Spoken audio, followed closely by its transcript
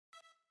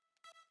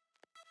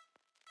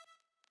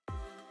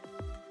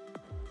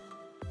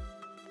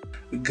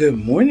Good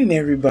morning,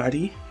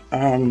 everybody.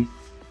 I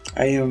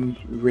am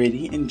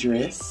ready and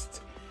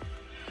dressed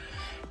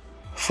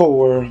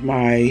for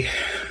my,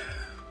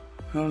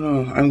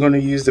 I'm going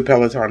to use the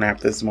Peloton app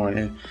this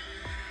morning.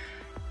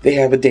 They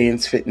have a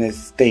dance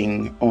fitness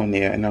thing on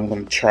there, and I'm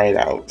going to try it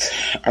out.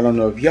 I don't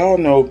know if y'all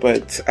know,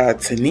 but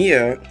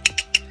Tenia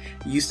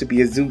used to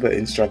be a Zumba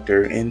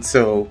instructor, and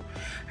so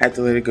I had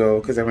to let it go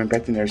because I went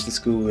back to nursing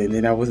school, and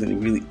then I wasn't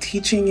really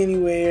teaching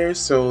anywhere,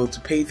 so to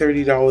pay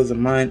 $30 a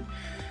month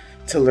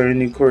to learn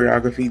new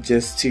choreography,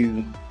 just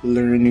to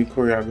learn new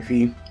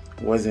choreography,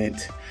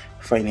 wasn't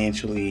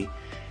financially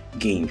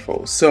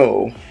gainful.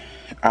 So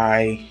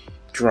I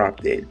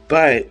dropped it.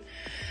 But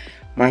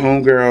my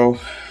homegirl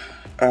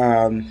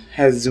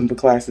has Zumba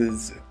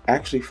classes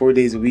actually 4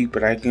 days a week,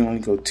 but I can only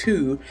go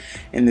 2.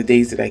 And the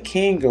days that I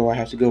can go, I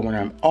have to go when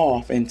I'm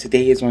off. And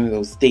today is one of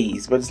those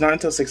days, but it's not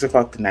until 6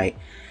 o'clock tonight.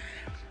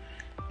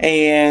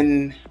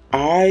 And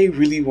I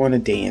really want to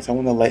dance. I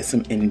want to let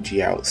some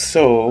energy out.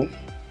 So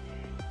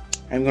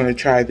I'm going to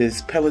try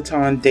this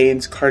Peloton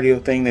dance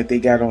cardio thing that they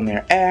got on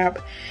their app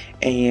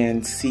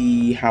and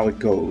see how it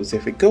goes.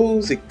 If it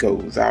goes, it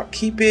goes. I'll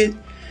keep it.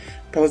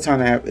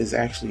 Peloton app is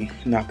actually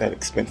not that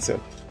expensive.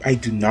 I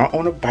do not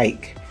own a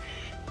bike.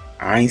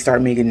 I ain't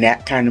start making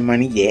that kind of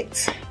money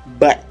yet.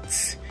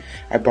 But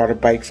I bought a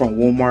bike from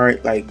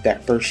Walmart like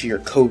that first year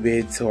of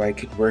COVID so I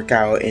could work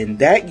out. And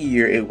that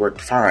year it worked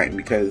fine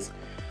because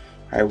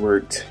I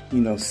worked,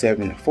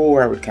 7 to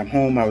 4. I would come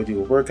home, I would do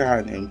a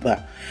workout, and then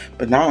blah.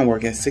 But now I'm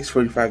working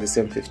 6:45 to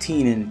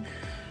 7:15, and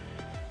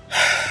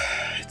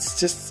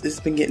it's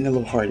been getting a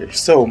little harder.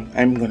 So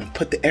I'm going to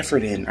put the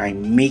effort in.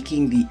 I'm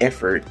making the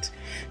effort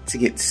to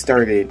get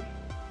started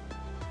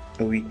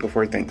a week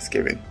before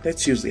Thanksgiving.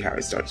 That's usually how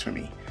it starts for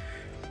me.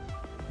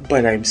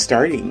 But I'm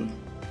starting,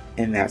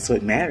 and that's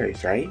what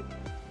matters, right?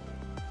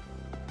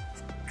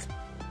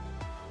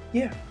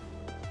 Yeah.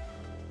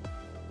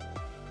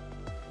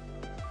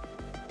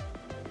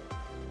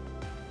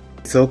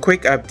 So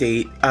quick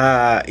update,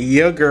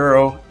 your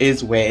girl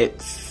is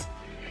wet.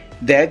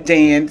 That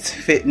dance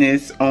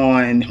fitness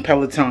on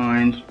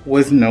Peloton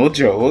was no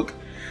joke.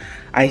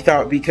 I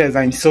thought because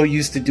I'm so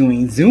used to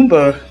doing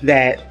Zumba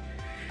that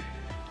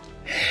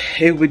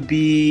it would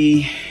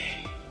be,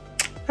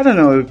 it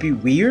would be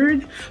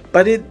weird,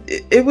 but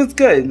it was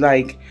good.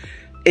 Like,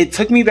 it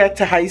took me back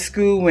to high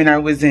school when I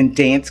was in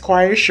dance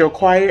choir, show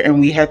choir, and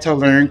we had to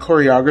learn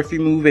choreography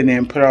move and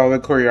then put all the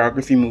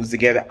choreography moves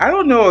together. I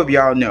don't know if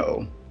y'all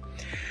know,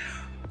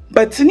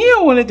 but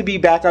Tenia wanted to be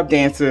backup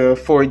dancer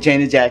for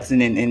Janet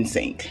Jackson and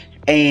NSYNC.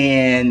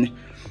 And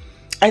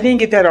I didn't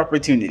get that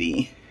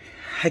opportunity.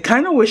 I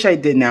kind of wish I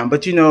did now.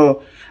 But,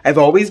 I've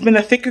always been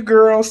a thicker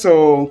girl.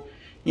 So,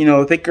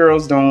 thick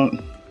girls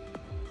don't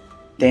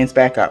dance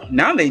backup.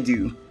 Now they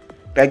do.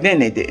 Back then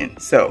they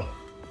didn't. So,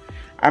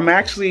 I'm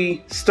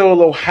actually still a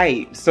little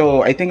hyped.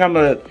 So, I think I'm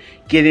going to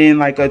get in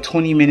like a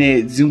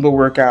 20-minute Zumba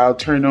workout,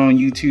 turn on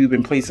YouTube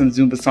and play some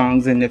Zumba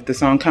songs. And if the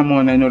song come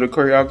on, I know the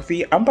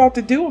choreography, I'm about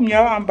to do them,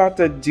 y'all. I'm about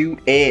to do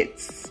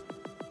it.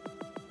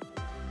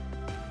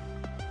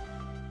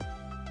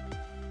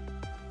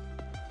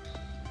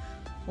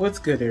 What's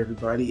good,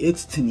 everybody?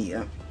 It's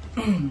Tenia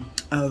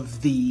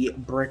of the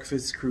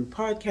Breakfast Crew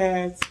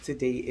Podcast.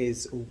 Today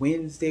is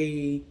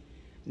Wednesday,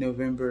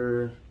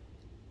 November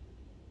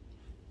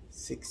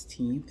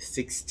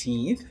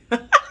 16th.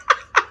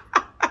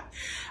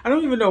 I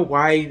don't even know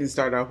why I even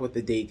start off with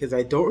the date because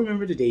I don't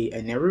remember the date.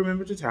 I never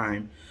remember the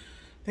time.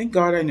 Thank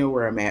God I know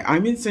where I'm at.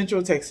 I'm in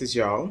Central Texas,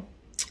 y'all.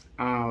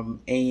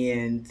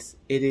 And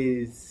it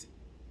is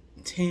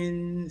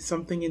 10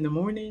 something in the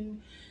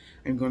morning.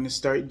 I'm going to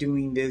start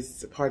doing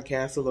this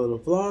podcast a little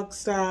vlog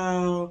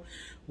style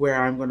where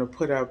I'm going to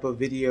put up a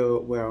video.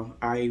 Well,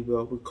 I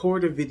will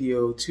record a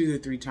video 2 to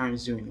 3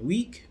 times during the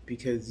week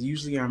because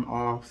usually I'm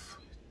off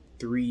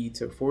 3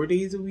 to 4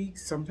 days a week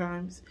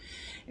sometimes.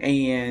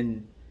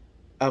 And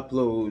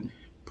upload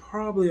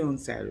probably on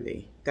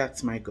Saturday.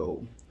 That's my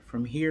goal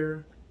from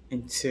here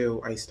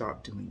until I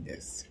stop doing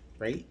this,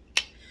 right?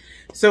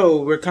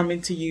 So we're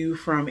coming to you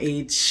from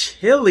a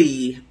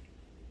chilly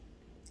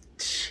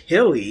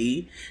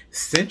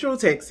Central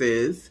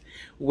Texas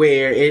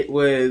where it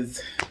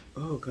was,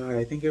 oh God,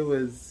 I think it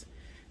was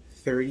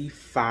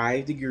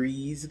 35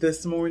 degrees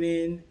this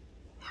morning.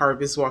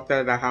 Harvess walked out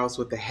of the house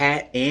with a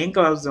hat and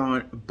gloves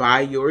on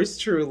by yours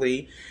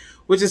truly.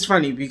 Which is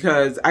funny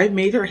because I've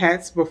made her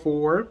hats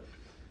before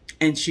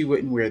and she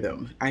wouldn't wear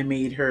them. I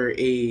made her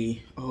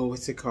a,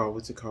 what's it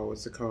called?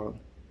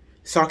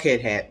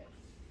 Sockhead hat.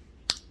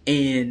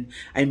 And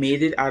I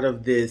made it out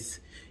of this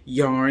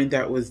yarn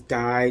that was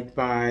dyed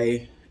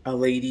by a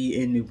lady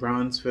in New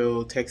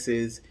Braunfels,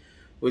 Texas,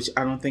 which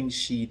I don't think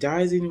she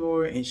dyes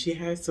anymore. And she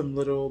has some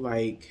little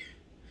like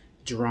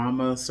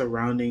drama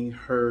surrounding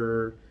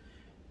her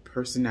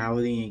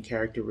personality and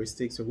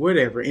characteristics or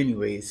whatever.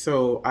 Anyway,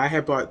 so I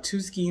had bought 2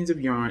 skeins of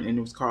yarn and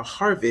it was called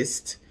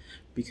Harvest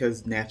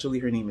because naturally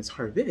her name is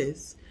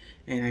Harvess,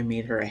 and I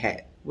made her a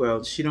hat.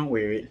 Well, she don't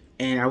wear it,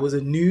 and I was a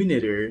new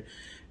knitter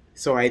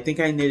So I think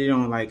I knitted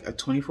on like a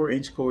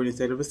 24-inch cord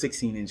instead of a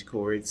 16-inch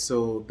cord.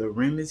 So the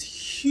rim is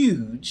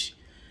huge.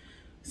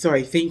 So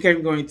I think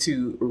I'm going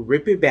to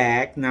rip it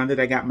back now that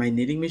I got my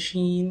knitting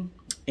machine,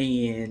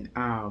 and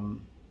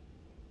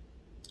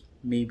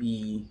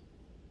maybe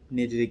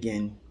knit it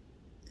again.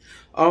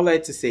 All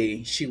that to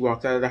say, she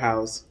walked out of the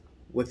house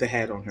with a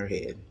hat on her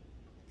head.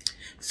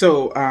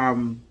 So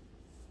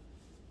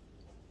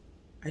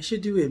I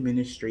should do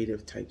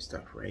administrative type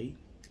stuff, right?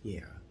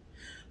 Yeah.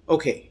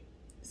 Okay.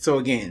 So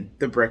again,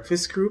 the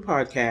Breakfast Crew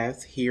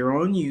Podcast here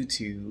on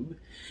YouTube.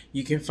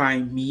 You can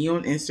find me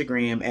on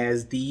Instagram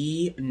as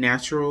the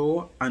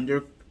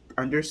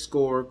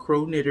 __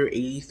 crow knitter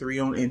 83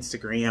 on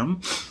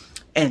Instagram.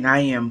 And I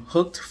am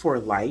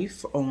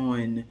Hooked4lyfe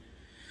on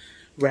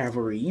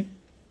Ravelry.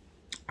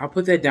 I'll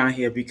put that down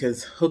here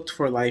because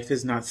Hooked4lyfe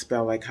is not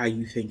spelled like how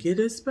you think it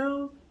is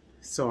spelled.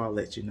 So I'll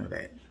let you know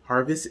that.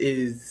 Harvess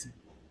is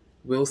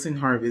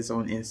wilsonharvess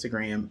on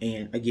Instagram,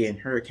 and again,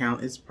 her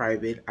account is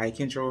private. I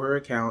control her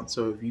account,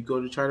 so if you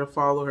go to try to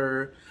follow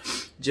her,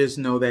 just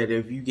know that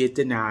if you get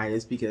denied,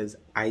 it's because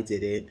I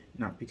did it,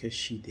 not because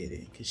she did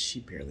it, because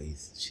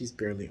she's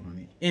barely on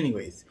it.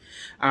 Anyways,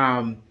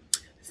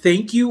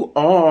 thank you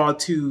all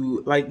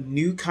to like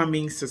new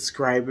coming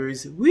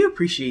subscribers. We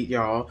appreciate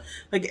y'all.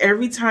 Like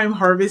every time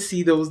Harvest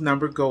see those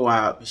numbers go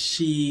up,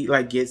 she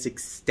like gets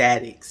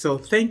ecstatic. So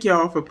thank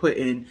y'all for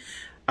putting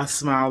a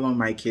smile on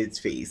my kid's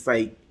face.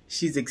 Like,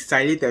 she's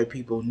excited that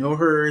people know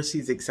her.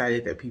 She's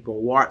excited that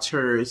people watch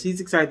her. She's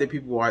excited that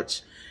people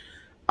watch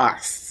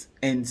us.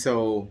 And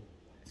so,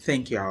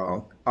 thank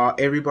y'all.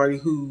 Everybody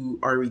who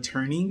are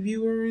returning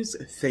viewers,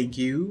 thank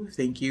you,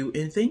 thank you,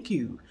 and thank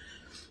you.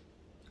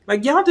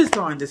 Like, y'all just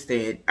don't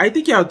understand. I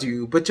think y'all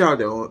do, but y'all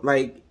don't.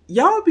 Like,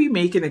 y'all be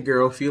making a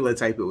girl feel a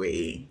type of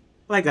way.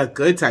 Like, a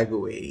good type of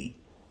way.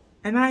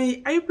 And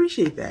I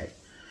appreciate that.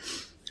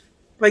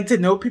 Like, to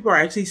know people are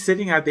actually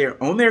sitting out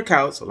there on their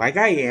couch, like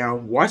I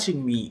am,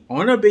 watching me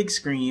on a big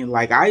screen,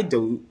 like I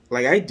do.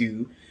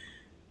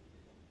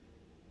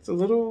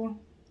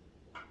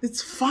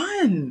 It's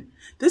fun.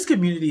 This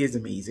community is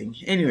amazing.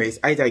 Anyways,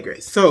 I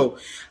digress. So,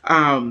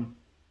 I've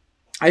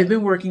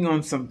been working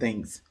on some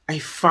things. I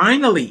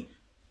finally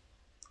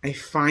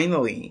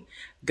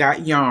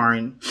got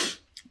yarn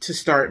to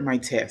start my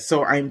test.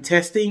 So I'm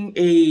testing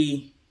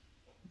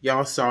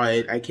y'all saw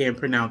it, I can't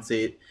pronounce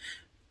it,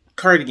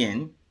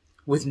 cardigan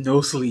with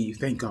no sleeve,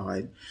 thank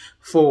God,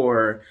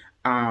 for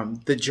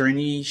the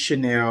Journey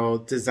Chanel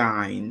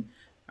design.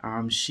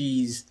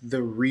 She's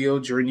the real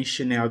Journey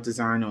Chanel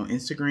design on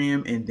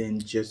Instagram, and then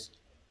just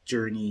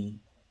Journey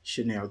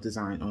Chanel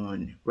design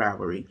on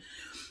Ravelry.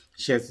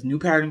 She has a new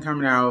pattern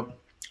coming out.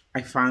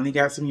 I finally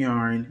got some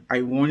yarn.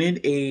 I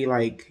wanted a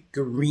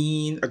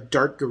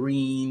dark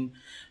green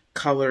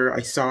color.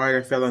 I saw it,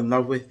 I fell in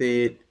love with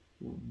it,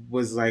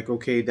 was like,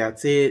 okay,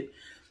 that's it.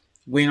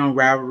 Went on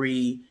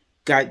Ravelry,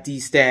 got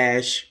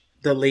D-stash.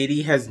 The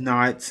lady has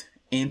not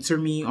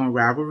answered me on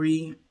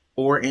Ravelry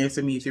or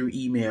answered me through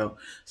email.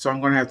 So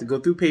I'm going to have to go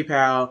through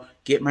PayPal,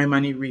 get my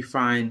money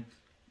refund,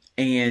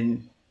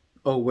 and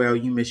oh well,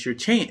 you missed your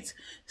chance.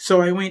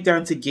 So I went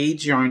down to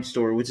Gage Yarn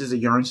Store, which is a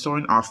yarn store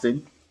in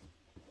Austin.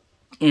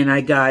 And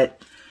I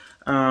got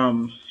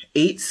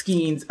 8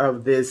 skeins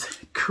of this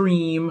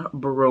cream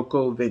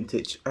Berroco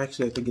vintage.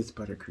 Actually, I think it's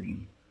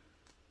Buttercream.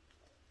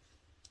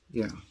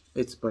 Yeah,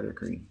 it's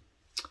Buttercream.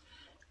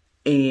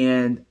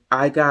 And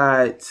I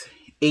got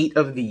 8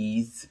 of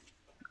these.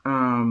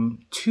 I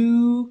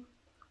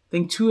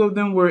think 2 of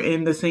them were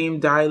in the same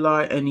dye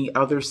lot, and the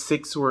other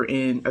 6 were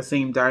in a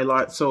same dye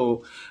lot.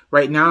 So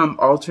right now I'm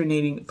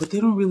alternating, but they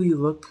don't really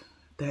look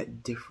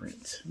that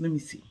different. Let me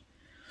see.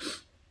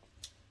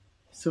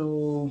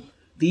 So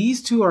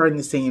these 2 are in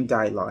the same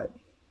dye lot,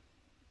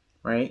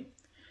 right?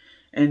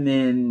 And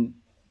then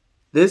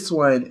this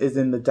one is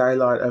in the dye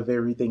lot of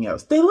everything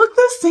else. They look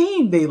the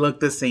same. They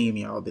look the same,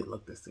 y'all. They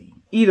look the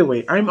same. Either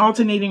way, I'm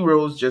alternating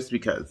rows just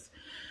because.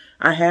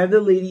 I had the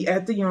lady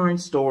at the yarn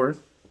store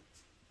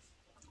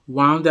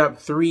wound up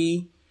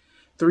 3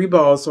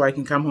 balls so I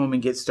can come home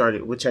and get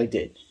started, which I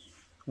did.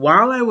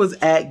 While I was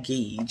at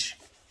Gage,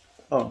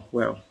 oh,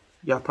 well,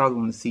 y'all probably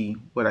want to see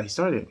what I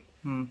started.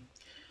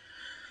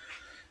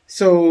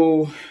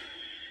 So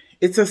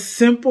it's a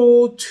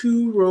simple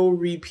 2-row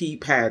repeat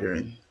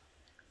pattern.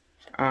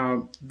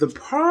 The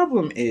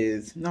problem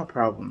is,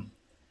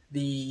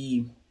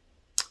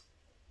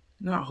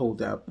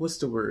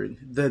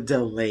 the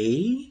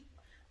delay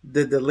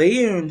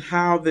on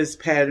how this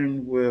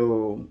pattern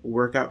will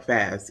work out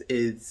fast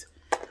is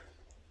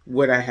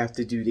what I have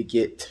to do to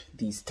get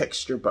these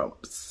texture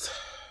bumps.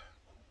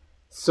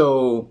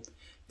 So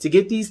to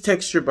get these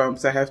texture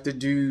bumps, I have to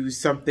do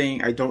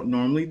something I don't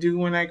normally do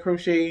when I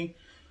crochet,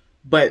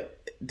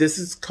 but this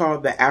is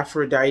called the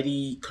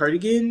Aphrodite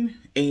cardigan,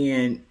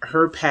 and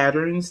her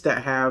patterns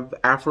that have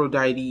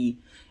Aphrodite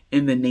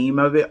in the name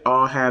of it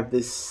all have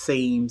this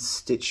same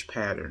stitch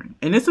pattern.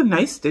 And it's a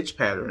nice stitch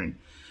pattern.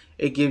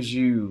 It gives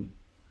you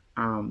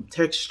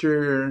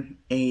texture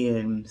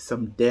and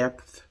some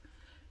depth,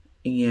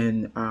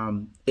 and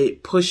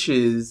it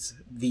pushes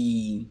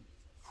the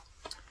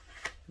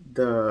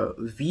the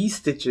V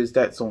stitches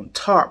that's on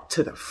top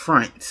to the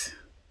front,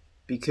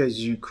 because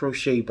you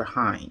crochet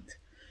behind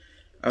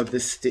of the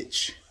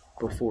stitch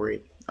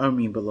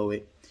below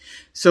it.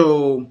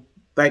 So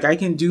like I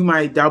can do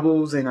my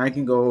doubles and I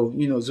can go,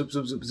 you know, zoop,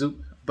 zoop, zoop,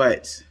 zoop.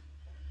 But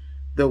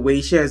the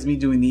way she has me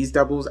doing these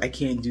doubles, I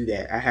can't do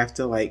that. I have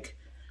to like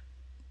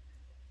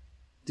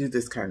do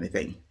this kind of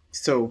thing.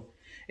 So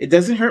it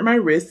doesn't hurt my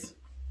wrists,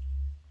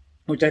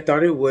 which I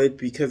thought it would,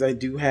 because I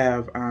do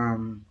have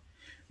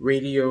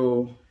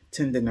radial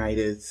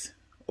tendonitis,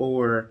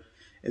 or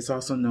it's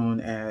also known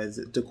as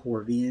De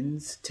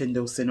Quervain's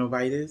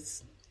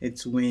tendinosynovitis.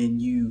 It's when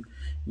you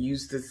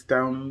use this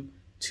thumb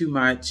too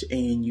much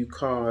and you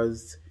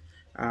cause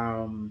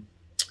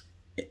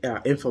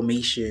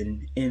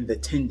inflammation in the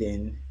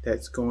tendon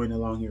that's going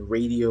along your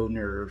radial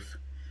nerve.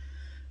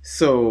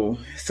 So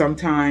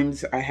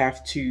sometimes I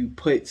have to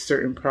put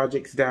certain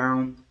projects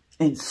down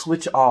and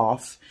switch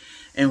off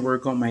and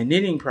work on my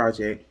knitting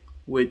project,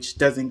 which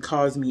doesn't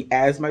cause me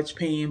as much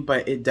pain,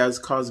 but it does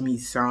cause me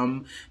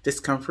some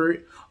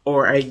discomfort.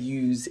 Or I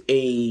use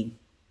a,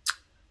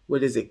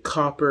 what is it,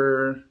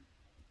 copper,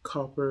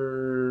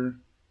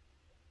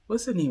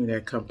 what's the name of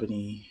that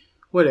company?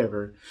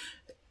 Whatever.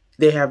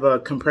 They have a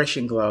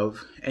compression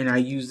glove, and I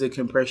use the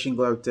compression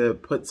glove to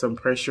put some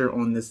pressure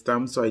on this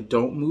thumb so I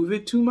don't move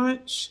it too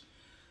much.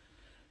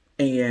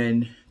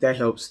 And that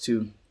helps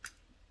too.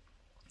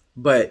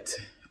 But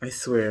I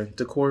swear,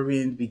 the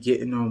Cardigan be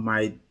getting on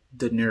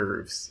the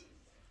nerves.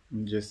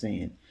 I'm just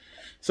saying.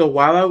 So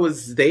while I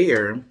was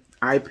there,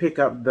 I pick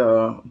up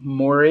the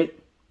Morit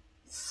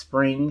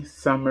Spring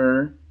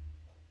Summer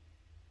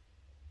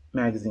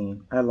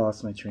magazine. I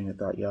lost my train of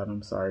thought, y'all.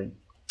 I'm sorry.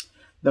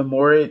 The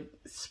Morit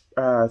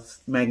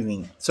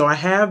magazine. So I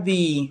have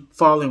the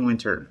Fall and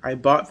Winter. I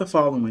bought the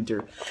Fall and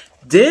Winter.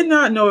 Did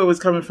not know it was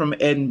coming from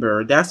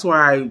Edinburgh. That's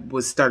why I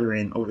was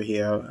stuttering over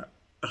here.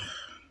 I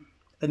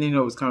didn't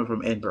know it was coming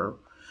from Edinburgh.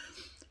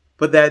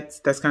 But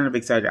that's kind of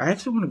exciting. I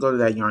actually want to go to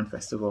that yarn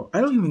festival. I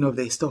don't even know if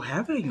they still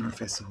have that yarn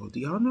festival. Do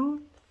y'all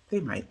know?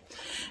 They might.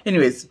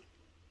 Anyways,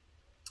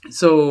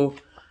 so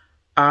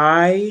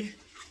oh,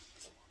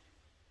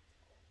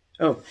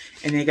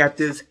 and they got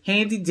this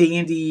handy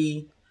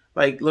dandy,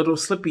 like little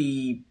slip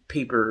of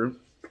paper,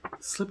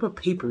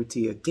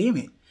 Tia, damn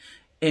it,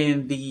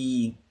 in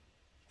the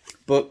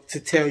book to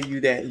tell you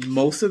that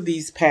most of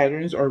these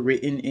patterns are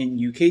written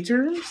in UK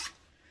terms,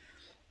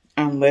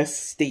 unless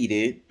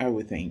stated, I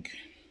would think.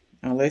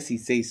 Unless he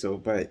say so,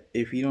 but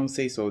if he don't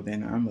say so,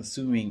 then I'm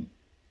assuming.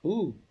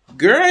 Ooh,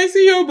 girl, I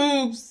see your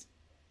boobs.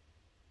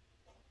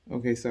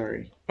 Okay,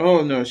 sorry.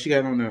 Oh no, she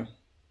got on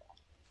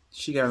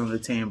the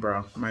tan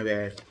bra. My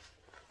bad.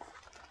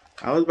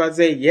 I was about to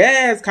say,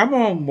 yes, come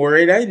on,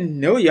 Morit. I didn't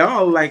know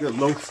y'all like a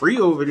little free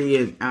over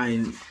there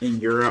in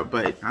Europe,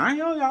 but I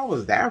know y'all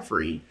was that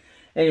free.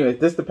 Anyways,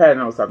 this is the pattern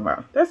I was talking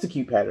about. That's a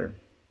cute pattern.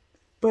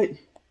 But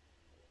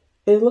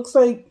it looks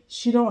like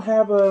she don't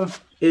have a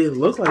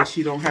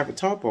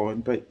top on,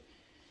 but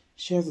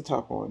she has a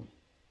top on.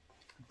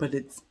 But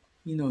it's,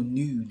 you know,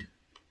 nude.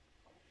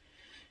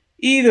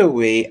 Either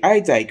way,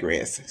 I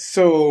digress.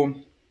 So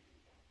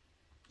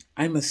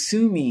I'm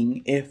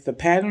assuming if the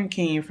pattern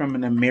came from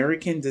an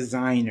American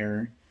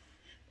designer,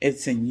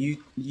 it's in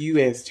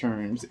US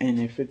terms. And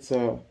if it's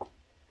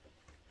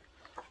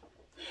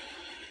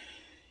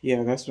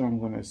yeah, that's what I'm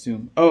going to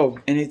assume. Oh,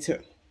 and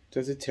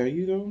does it tell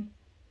you though?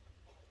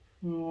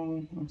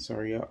 Oh, I'm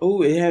sorry, y'all.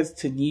 Oh, it has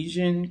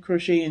Tunisian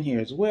crochet in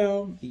here as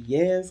well.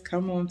 Yes,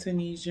 come on,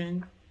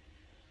 Tunisian.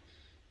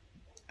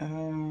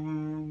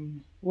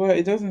 Well,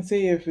 it doesn't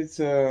say if it's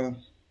a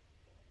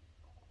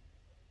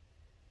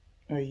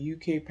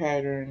UK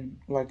pattern,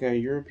 like a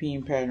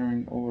European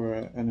pattern, or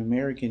an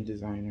American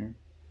designer.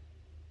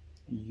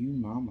 You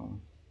mama.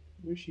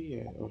 Where's she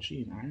at? Oh,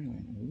 she in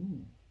Ireland.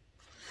 Ooh.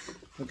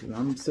 Look,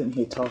 I'm sitting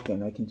here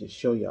talking. I can just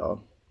show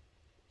y'all.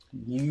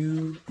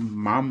 You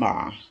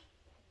mama.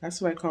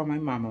 That's what I call my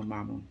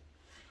mama.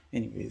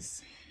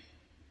 Anyways.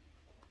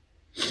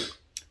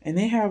 And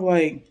they have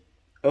like,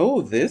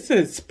 oh, this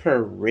is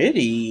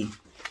pretty.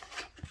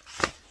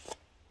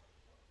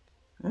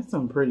 That's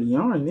some pretty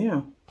yarn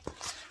there.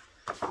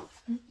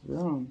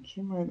 Girl,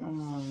 she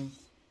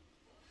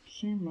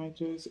might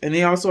just. And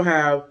they also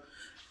have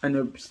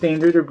a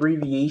standard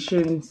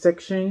abbreviation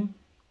section.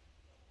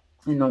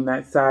 And on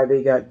that side,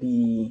 they got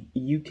the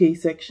UK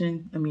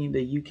section. I mean,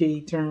 the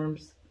UK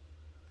terms.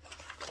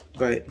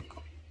 But,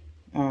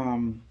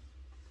 y'all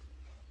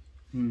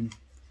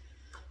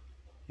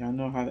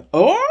know how to.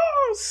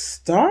 Oh,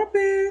 stop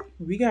it!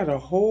 We got a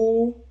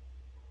whole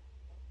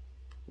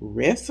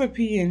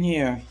recipe in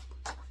here.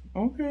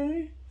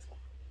 Okay.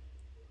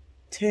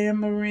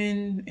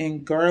 Tamarind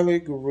and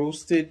garlic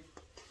roasted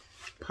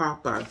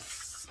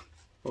papas,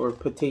 or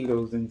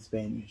potatoes in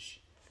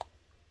Spanish.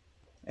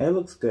 That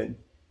looks good.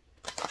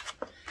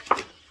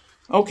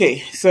 Okay,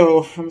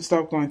 so I'm gonna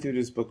stop going through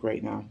this book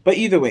right now. But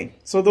either way,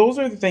 so those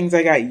are the things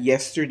I got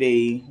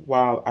yesterday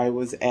while I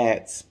was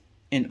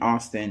in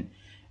Austin.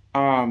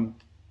 I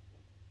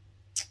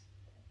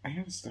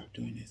gotta stop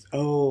doing this.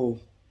 Oh,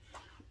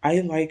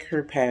 I like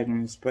her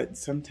patterns, but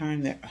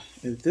sometimes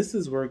if this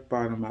is work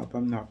bottom up,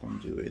 I'm not going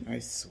to do it. I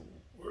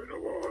swear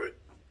to God.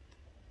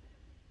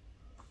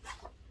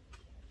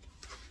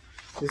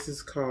 This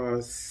is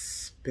called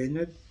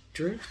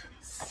Spinadrift.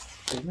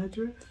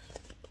 Spinadrift?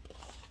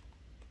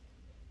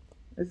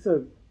 It's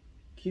a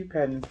cute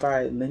pattern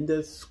by Linda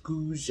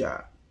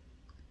Scuja.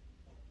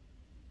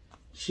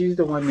 She's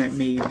the one that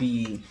made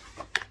the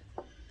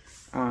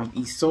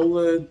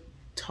Isola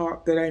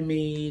top that I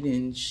made,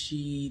 and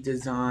she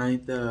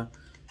designed the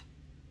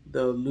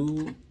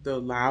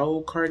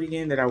Lao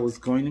cardigan that I was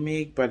going to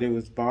make, but it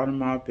was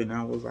bottom up, and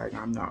I was like,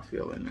 I'm not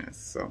feeling this.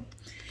 So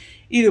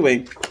either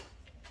way,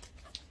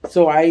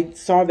 so I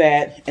saw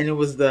that, and it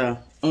was the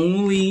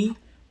only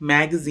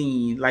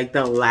magazine, like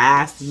the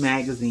last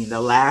magazine,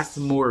 the last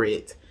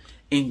Morit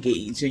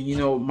engaged. And you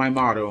know my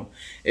motto,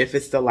 if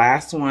it's the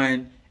last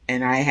one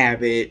and I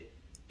have it,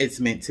 it's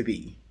meant to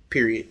be,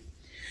 period.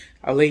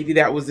 A lady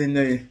that was in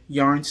the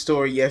yarn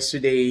store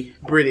yesterday,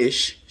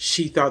 British,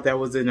 she thought that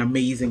was an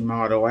amazing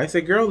motto. I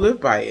said, girl, live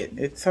by it.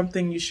 It's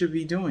something you should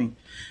be doing.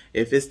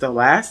 If it's the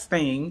last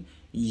thing,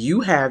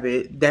 you have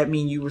it, that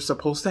means you were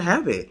supposed to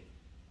have it,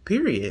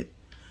 period.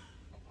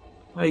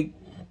 Like,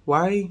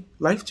 why?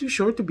 Life's too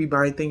short to be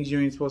buying things you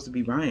ain't supposed to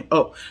be buying.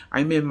 Oh,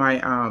 I'm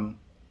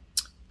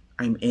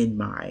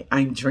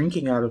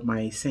drinking out of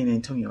my San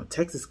Antonio,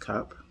 Texas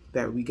cup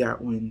that we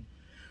got when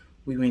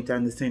we went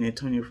down to San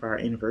Antonio for our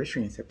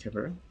anniversary in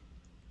September.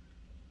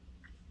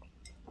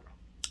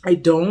 I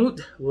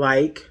don't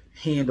like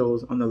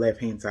handles on the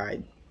left-hand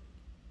side.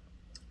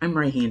 I'm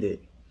right-handed.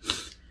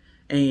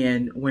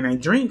 And when I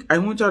drink, I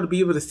want y'all to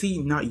be able to see,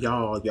 not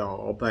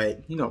y'all,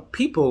 but, you know,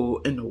 people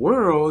in the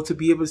world to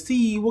be able to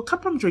see what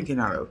cup I'm drinking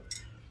out of.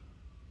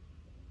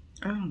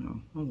 I don't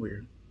know. I'm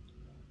weird.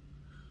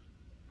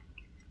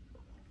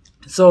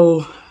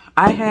 So,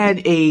 I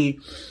had a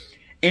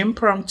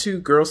impromptu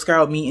Girl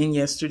Scout meeting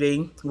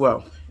yesterday.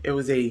 Well, it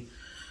was a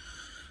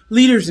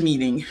leaders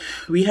meeting.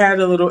 We had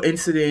a little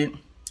incident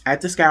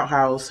at the Scout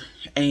House,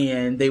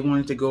 and they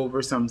wanted to go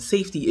over some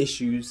safety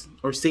issues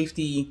or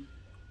safety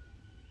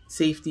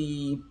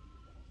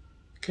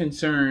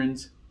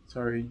concerns.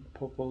 Sorry,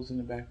 Popo's in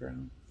the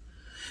background.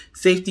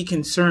 Safety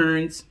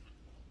concerns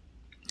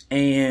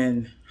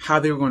and how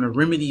they were going to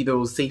remedy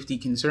those safety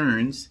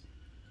concerns.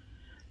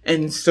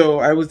 And so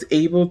I was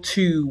able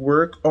to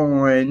work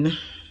on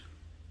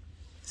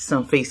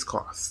some face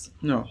cloths.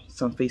 No,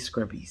 some face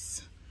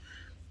scrubbies.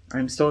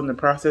 I'm still in the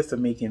process of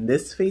making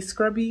this face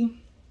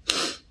scrubby.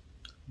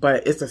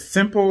 But it's a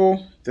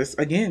simple, it's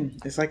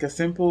like a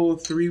simple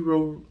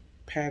 3-row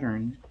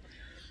pattern.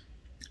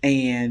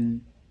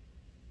 And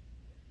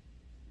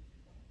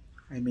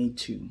I made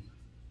 2.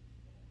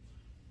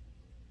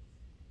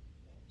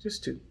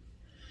 Just 2.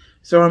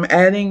 So I'm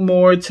adding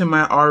more to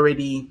my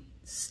already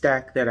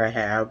stack that I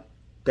have.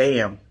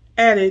 Bam.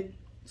 Added.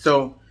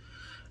 So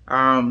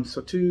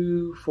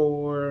 2,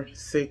 4,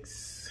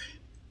 6.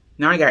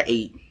 Now I got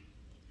 8.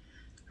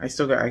 I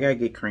gotta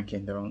get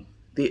cranking though.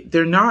 They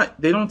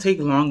don't take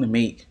long to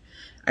make.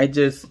 I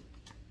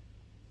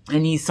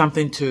need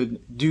something to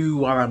do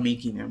while I'm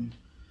making them.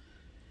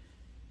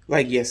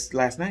 Like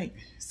last night.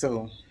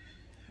 So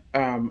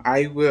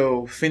I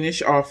will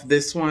finish off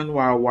this one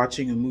while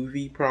watching a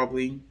movie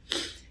probably.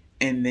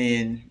 And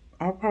then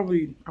I'll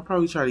probably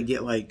try to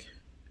get like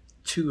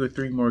 2 or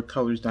 3 more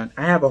colors done.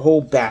 I have a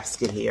whole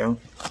basket here.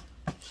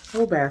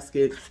 Whole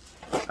basket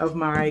of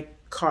my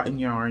cotton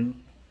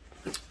yarn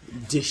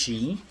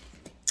dishy.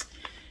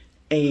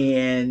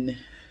 And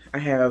I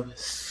have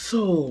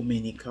so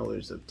many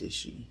colors of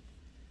dishy.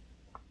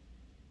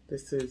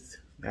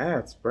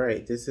 That's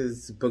bright. This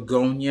is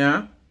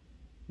begonia.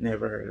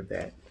 Never heard of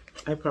that.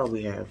 I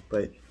probably have,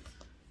 but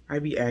I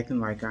be acting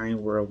like I ain't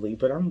worldly,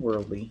 but I'm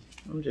worldly.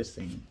 I'm just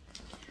saying.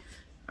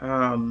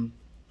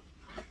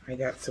 I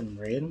got some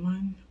red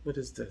one. What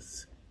is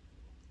this?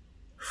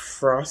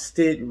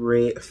 Frosted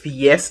red.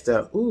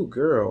 Fiesta. Ooh,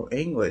 girl.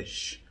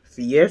 English.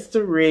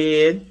 Fiesta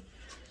red.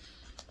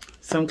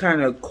 Some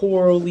kind of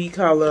corally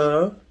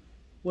color.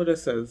 What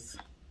is this?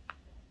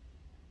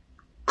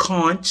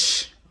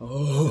 Conch.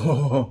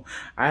 Oh,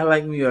 I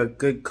like me a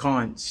good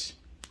conch.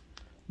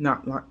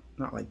 Not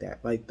like that.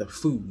 Like the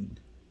food.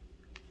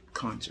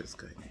 Conch is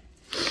good.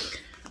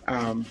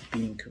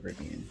 Being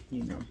Caribbean,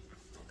 you know.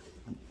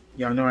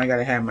 Y'all know I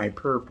gotta have my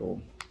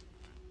purple.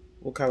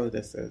 What color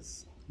this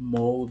is?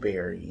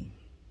 Mulberry.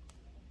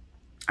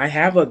 I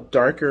have a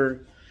darker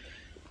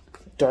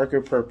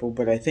purple,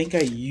 but I think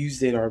I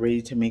used it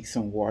already to make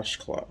some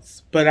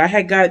washcloths. But I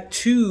had got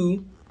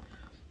 2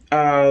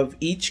 of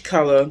each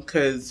color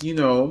because, you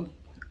know,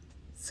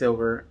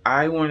 silver.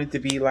 I wanted to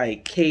be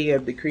like Kay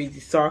of the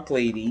Crazy Sock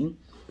Lady,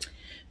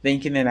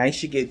 thinking that I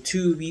should get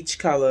 2 of each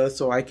color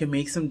so I can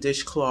make some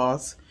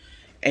dishcloths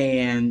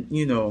and,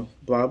 you know,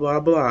 blah,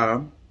 blah,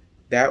 blah.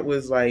 That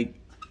was like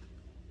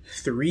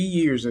 3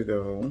 years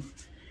ago,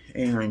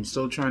 and I'm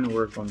still trying to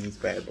work on these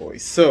bad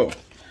boys. So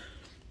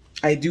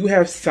I do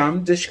have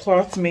some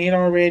dishcloths made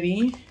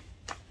already,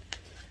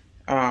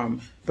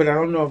 but I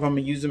don't know if I'm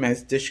gonna use them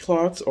as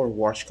dishcloths or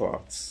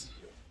washcloths.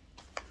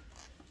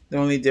 The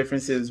only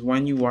difference is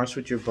one you wash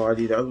with your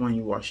body, the other one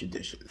you wash your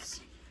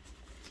dishes.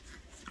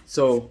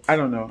 So, I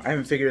don't know. I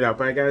haven't figured it out,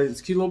 but I got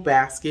this cute little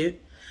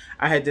basket.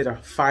 I had did a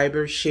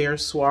fiber share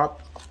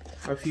swap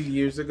a few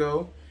years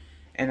ago,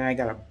 and I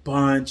got a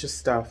bunch of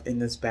stuff in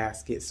this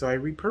basket. So I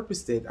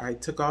repurposed it. I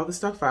took all the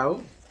stuff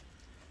out.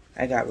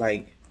 I got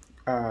like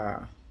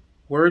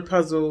word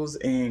puzzles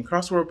and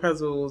crossword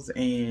puzzles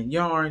and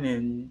yarn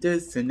and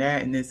this and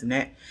that and this and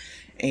that.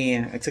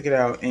 And I took it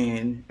out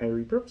and I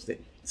repurposed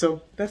it.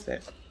 So that's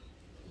that.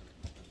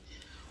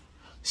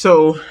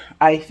 So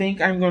I think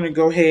I'm going to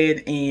go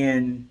ahead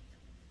and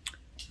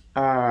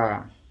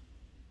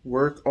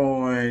work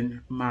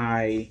on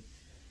my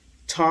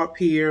top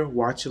here,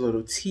 watch a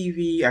little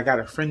TV. I got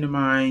a friend of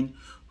mine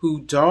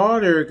whose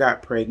daughter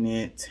got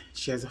pregnant.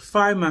 She has a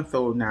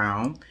 5-month-old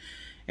now.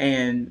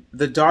 And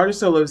the daughter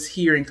still lives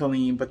here in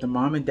Killeen, but the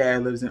mom and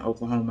dad lives in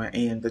Oklahoma.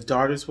 And the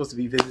daughter's supposed to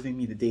be visiting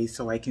me today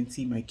so I can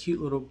see my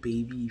cute little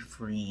baby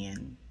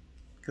friend.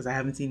 Because I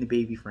haven't seen the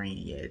baby friend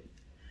yet.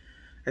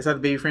 I saw the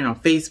baby friend on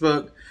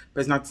Facebook, but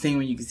it's not the same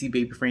when you can see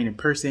baby friend in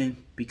person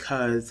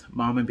because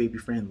mom and baby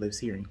friend lives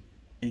here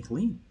in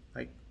Killeen.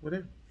 Like,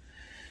 whatever.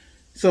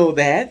 So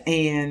that,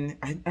 and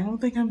I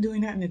don't think I'm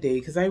doing that in a day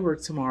because I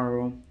work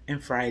tomorrow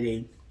and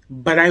Friday.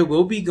 But I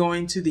will be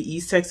going to the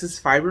East Texas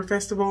Fiber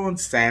Festival on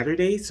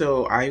Saturday.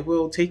 So I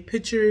will take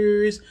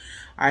pictures.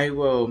 I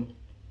will,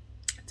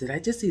 did I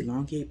just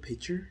elongate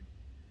pictures?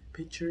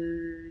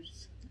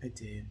 I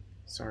did.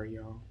 Sorry,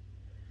 y'all.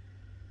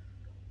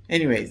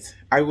 Anyways,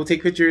 I will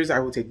take pictures, I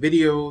will take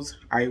videos,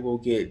 I will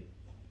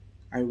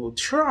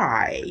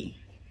try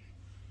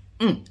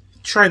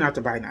not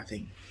to buy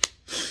nothing.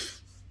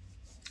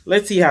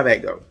 Let's see how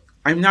that goes.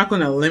 I'm not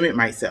going to limit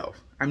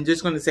myself. I'm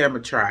just going to say I'm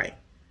going to try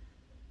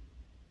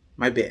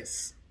my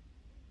best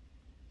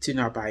to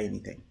not buy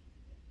anything.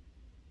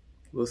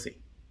 We'll see.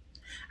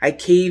 I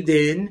caved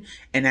in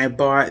and I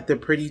bought the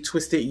Pretty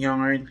Twisted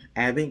Yarn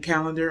advent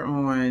calendar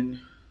on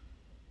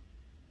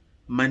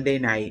Monday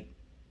night.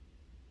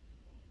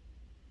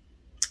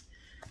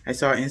 I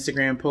saw an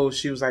Instagram post.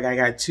 She was like, I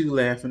got 2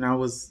 left. And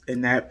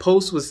that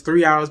post was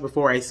 3 hours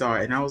before I saw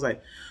it. And I was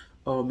like,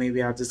 oh,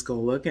 maybe I'll just go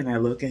look. And I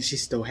look and she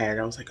still had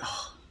it. I was like,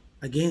 oh,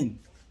 again,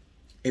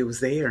 it was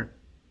there.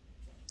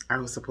 I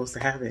was supposed to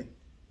have it.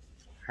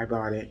 I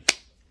bought it.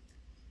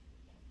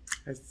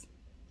 That's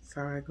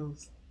how it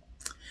goes.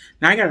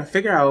 Now I got to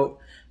figure out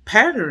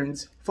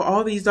patterns for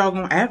all these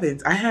doggone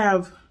advents. I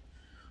have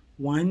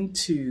 1,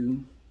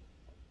 2,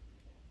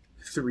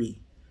 3.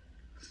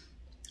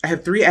 I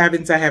have 3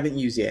 advents I haven't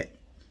used yet.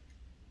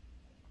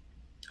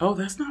 Oh,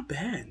 that's not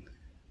bad.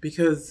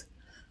 Because,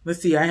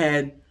 let's see, I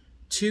had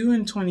 2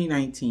 in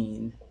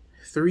 2019,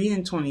 3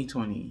 in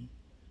 2020.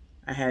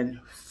 I had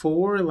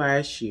 4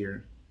 last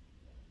year.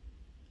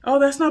 Oh,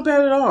 that's not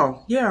bad at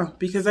all. Yeah,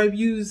 because I've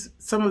used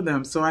some of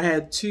them. So I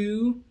had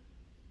 2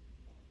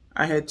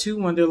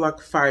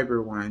 Wonderluck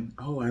Fiber one.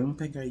 Oh, I don't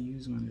think I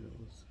used one of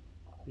those.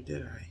 Or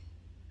did I?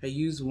 I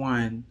used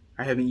one.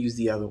 I haven't used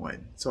the other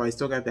one. So I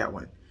still got that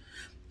one.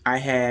 I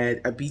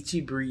had a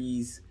Beachy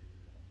Breeze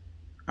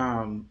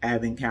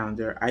advent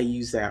calendar. I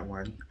used that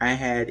one. I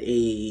had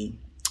a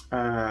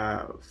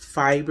the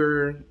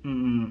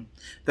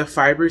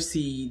Fiber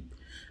Seed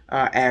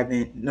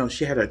advent. No,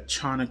 she had a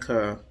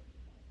Chonica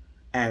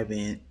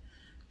advent.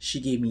 She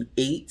gave me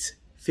 8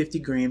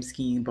 50-gram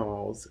skein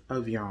balls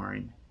of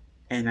yarn,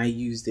 and I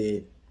used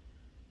it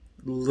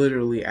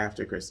literally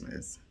after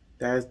Christmas.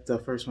 That's the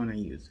first one I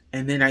used.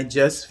 And then I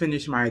just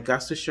finished my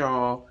Augusta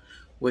shawl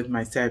with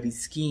my Savvy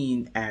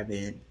Skein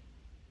advent.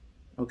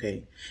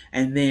 Okay.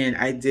 And then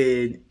I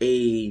did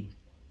a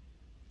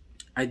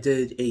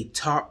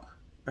top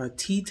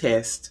tea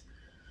test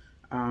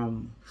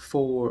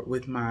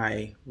with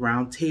my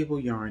round table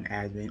yarn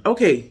advent.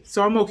 Okay,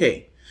 so I'm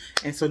okay.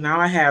 And so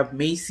now I have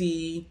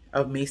Macy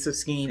of Mesa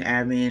Skein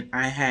advent.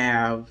 I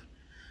have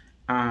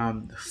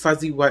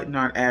Fuzzy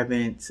Whatnot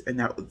advent, and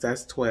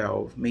that's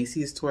 12.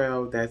 Macy is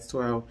 12, that's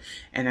 12.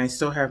 And I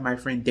still have my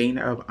friend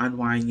Dana of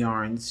Unwind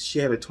Yarns. She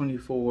had a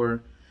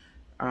 24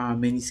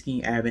 mini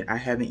skein advent. I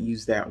haven't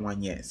used that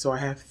one yet. So I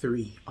have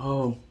 3.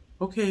 Oh,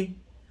 okay.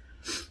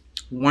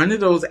 One of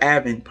those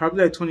advent,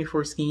 probably that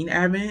 24 skein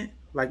advent,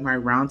 like my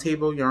round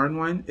table yarn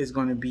one, is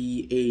going to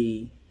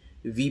be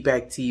a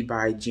V-back tee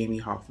by Jamie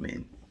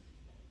Hoffman.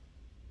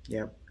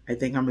 Yep. I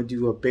think I'm going to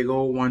do a big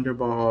old Wonder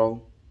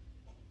Ball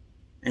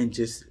and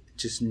just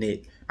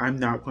knit. I'm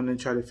not going to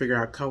try to figure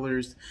out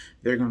colors.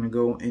 They're going to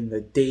go in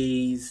the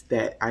days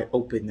that I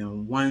open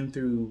them, 1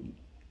 through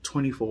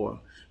 24,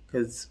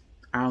 because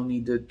I'll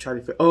need to try to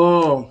figure.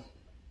 Oh,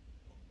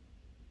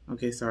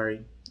 okay,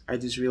 sorry. I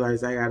just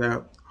realized I got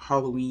a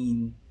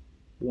Halloween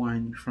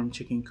one from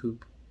Chicken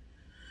Coop.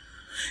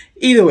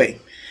 Either way,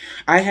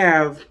 I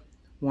have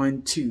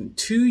 2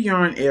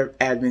 yarn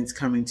advents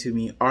coming to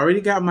me. Already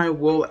got my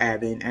wool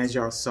advent, as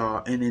y'all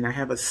saw, and then I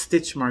have a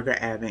stitch marker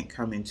advent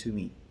coming to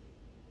me.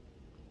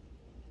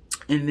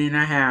 And then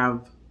I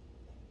have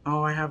a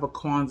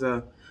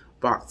Kwanzaa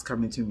box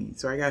coming to me.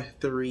 So I got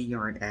 3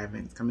 yarn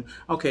advents coming.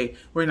 Okay,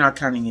 we're not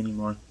counting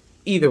anymore.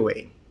 Either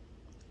way,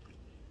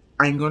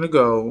 I'm going to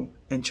go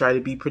and try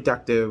to be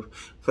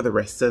productive for the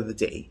rest of the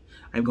day.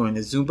 I'm going to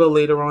Zumba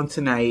later on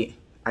tonight.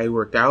 I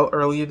worked out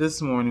earlier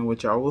this morning,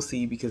 which y'all will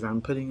see because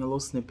I'm putting a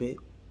little snippet.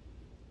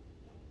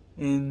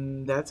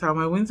 And that's how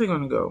my Wednesday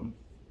going to go.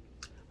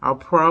 I'll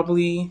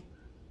probably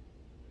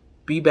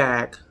be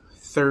back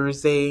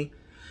Thursday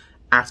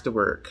after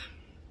work.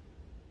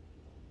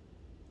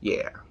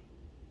 Yeah,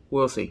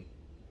 we'll see.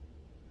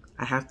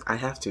 I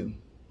have to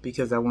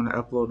because I want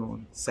to upload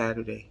on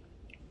Saturday.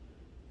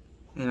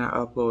 And I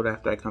upload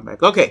after I come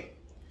back. Okay.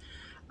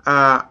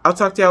 I'll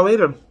talk to y'all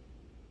later.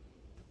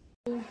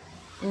 In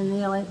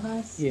the LA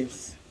class?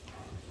 Yes.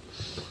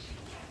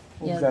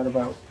 What was that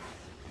about?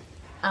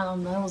 I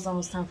don't know. It was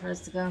almost time for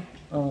us to go.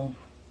 Oh,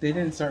 they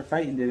didn't start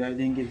fighting, did they? I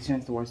didn't get a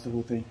chance to watch the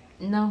whole thing.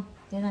 No,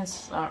 they didn't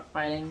start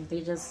fighting.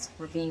 They just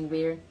were being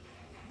weird.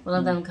 One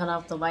of them cut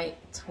off the light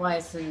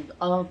twice, and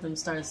all of them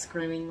started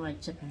screaming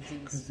like chimpanzees.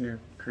 Because they're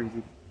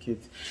crazy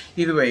kids.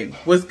 Either way,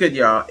 what's good,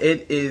 y'all?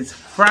 It is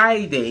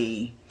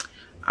Friday,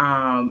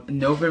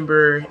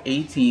 November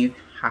 18th.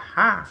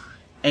 Haha.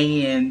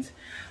 And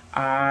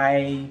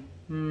I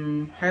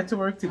had to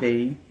work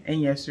today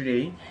and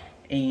yesterday.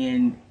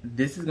 And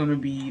this is going to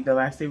be the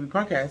last day we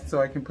podcast, so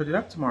I can put it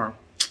up tomorrow.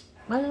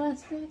 Why the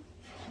last day?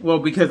 Well,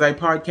 because I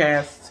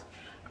podcast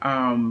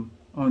on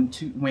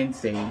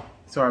Wednesday.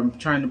 So I'm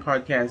trying to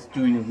podcast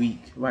during the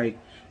week, like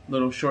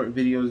little short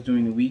videos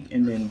during the week,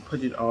 and then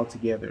put it all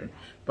together.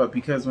 But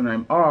because when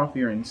I'm off,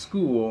 you're in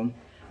school,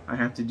 I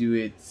have to do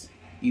it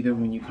either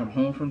when you come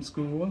home from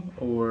school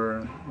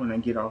or when I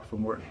get off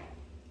from work.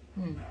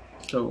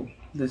 So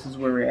this is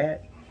where we're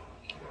at.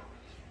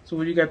 So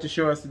what do you got to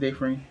show us today,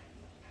 friend?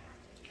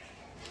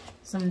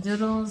 Some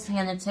doodles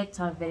and a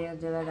TikTok video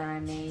doodle that I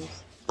made.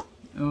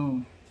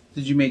 Oh,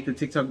 did you make the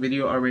TikTok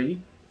video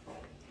already?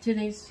 2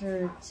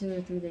 or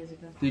 3 days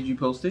ago. Did you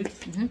post it?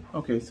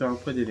 Okay, so I'll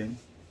put it in.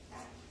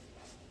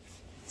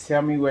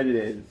 Tell me what it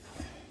is.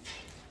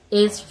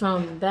 It's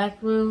from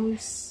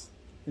Backrooms.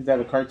 Is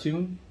that a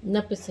cartoon?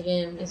 Nope, it's a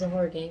game. It's a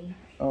horror game.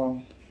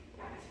 Oh.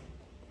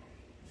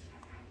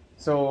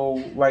 So,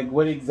 like,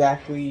 what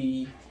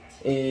exactly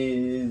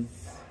is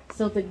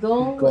the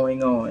goal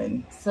going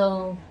on?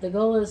 So the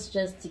goal is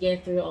just to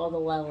get through all the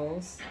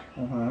levels.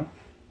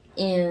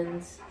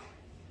 And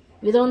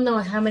we don't know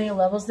how many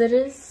levels it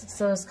is,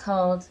 so it's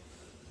called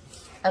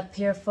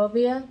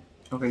Apeirophobia.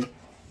 Okay.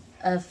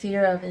 A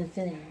fear of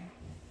infinity.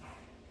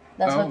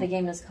 That's what the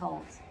game is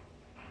called.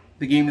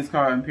 The game is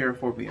called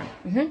Apeirophobia.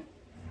 And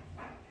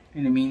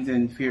it means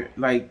in fear,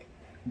 like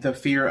the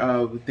fear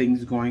of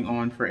things going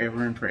on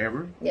forever and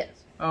forever? Yes.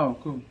 Oh,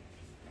 cool.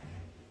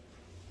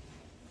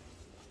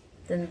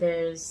 Then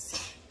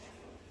there's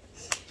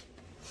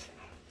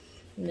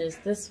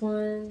this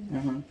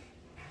one.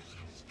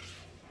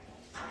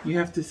 You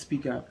have to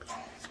speak up.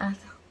 I know.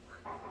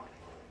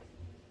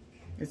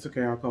 It's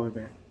okay, I'll call her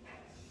back.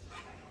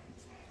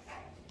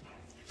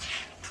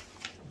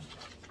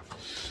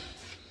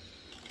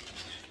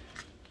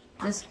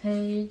 This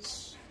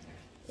page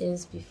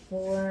is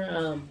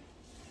before,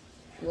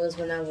 was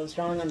when I was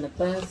drawing on the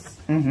bus.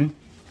 And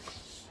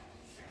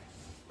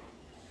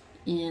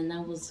I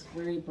was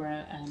very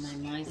bright out of my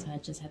mind, so I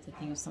just had to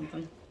think of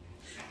something.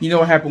 You know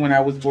what happened when I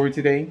was bored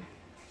today?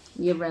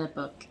 You read a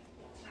book.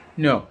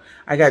 No,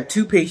 I got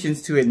 2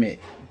 patients to admit.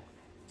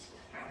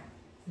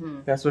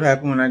 That's what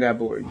happened when I got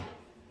bored.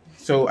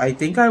 So I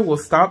think I will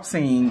stop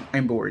saying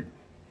I'm bored.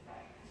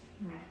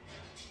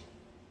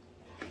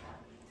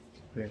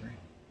 Whatever.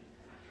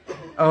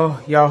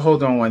 Oh, y'all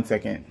hold on one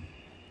second.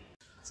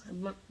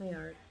 My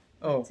art.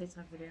 Oh.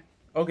 TikTok video.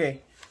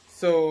 Okay.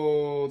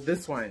 So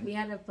this one. We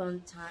had a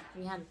phone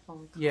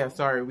call. Yeah,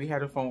 sorry. We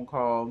had a phone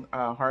call.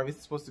 Harvess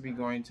is supposed to be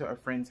going to a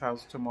friend's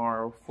house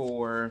tomorrow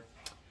for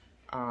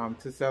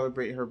to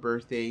celebrate her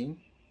birthday.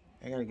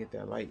 I gotta get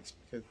that light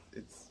because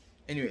it's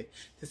anyway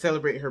to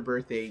celebrate her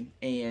birthday,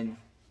 and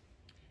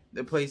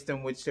the place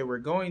in which they were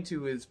going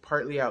to is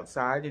partly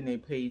outside, and they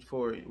paid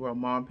for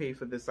mom paid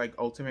for this like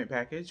ultimate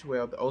package.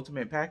 Well, the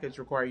ultimate package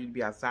requires you to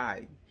be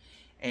outside,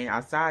 and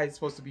outside is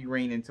supposed to be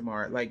raining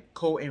tomorrow, like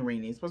cold and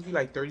rainy. It's supposed to be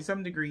like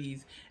 30-something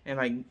degrees and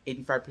like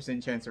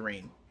 85% chance of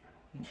rain.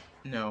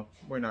 No,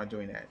 we're not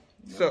doing that.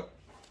 No. So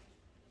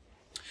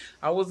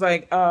I was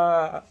like,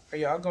 are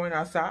y'all going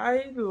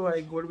outside?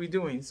 Like, what are we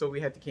doing? So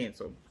we had to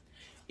cancel.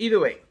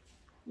 Either way,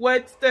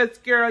 what's this,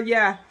 girl?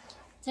 Yeah.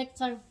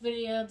 TikTok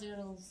video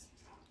doodles.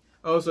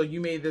 Oh, so you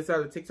made this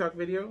out of TikTok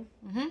video?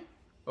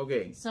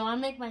 Okay. So I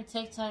make my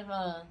TikTok,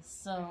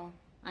 so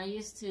I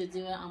used to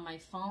do it on my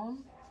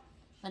phone,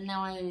 but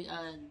now I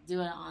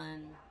do it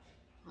on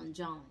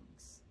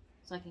drawings,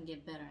 so I can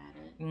get better at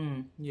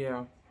it.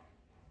 Yeah.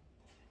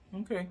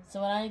 Okay.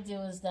 So what I do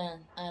is that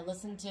I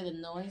listen to the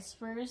noise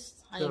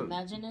first. I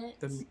imagine it.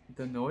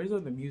 The noise or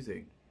the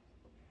music?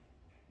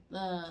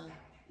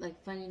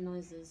 Like funny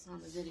noises on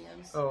the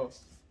videos. Oh,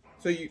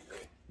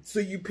 so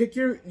you pick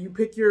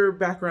your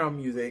background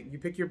music. You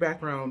pick your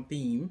background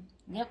theme.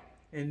 Yep.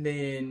 And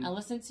then I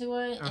listen to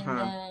it,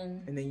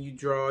 and then you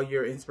draw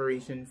your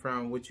inspiration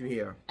from what you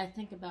hear. I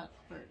think about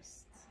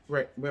first.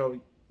 Right. Well,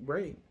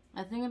 right.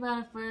 I think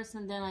about it first,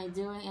 and then I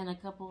do it in a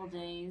couple of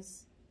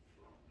days,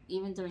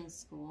 even during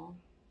school.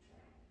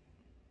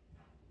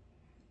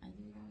 I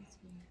do it during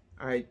school.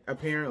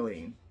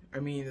 Apparently. I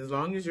mean, as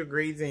long as your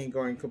grades ain't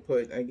going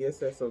kaput, I guess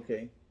that's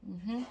okay.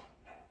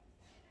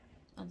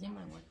 I'll do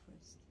my work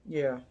first.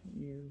 Yeah,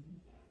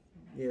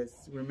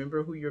 yes,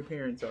 remember who your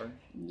parents are.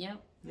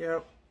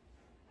 Yep.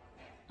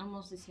 I'm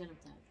mostly scared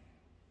of that.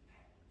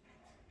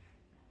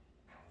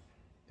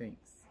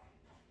 Thanks.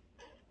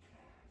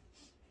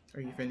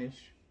 Are you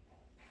finished?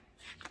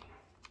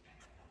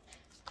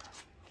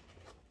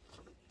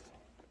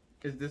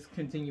 Is this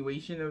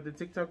continuation of the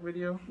TikTok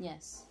video?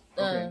 Yes.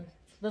 Okay.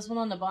 This one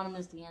on the bottom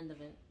is the end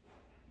of it.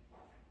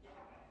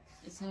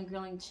 It's him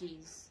grilling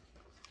cheese.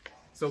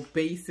 So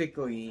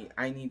basically,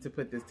 I need to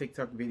put this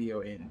TikTok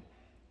video in.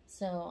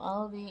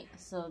 So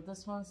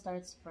this one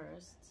starts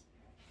first.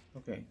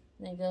 Okay.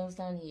 Then it goes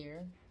down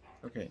here.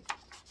 Okay.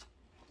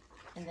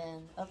 And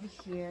then over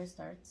here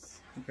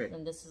starts. Okay.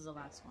 And this is the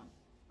last one.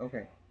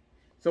 Okay.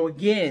 So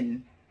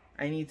again,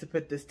 I need to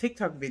put this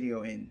TikTok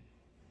video in.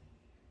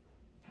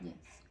 Yes.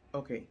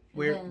 Okay.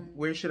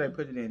 Where should I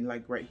put it in?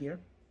 Like right here?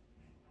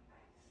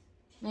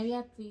 Maybe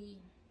at the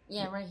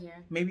right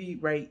here. Maybe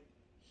right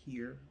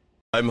here.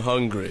 I'm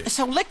hungry.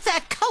 So lick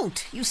that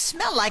coat. You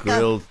smell like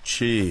Grilled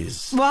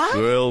cheese. What?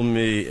 Grill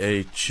me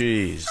a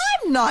cheese.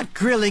 I'm not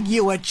grilling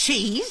you a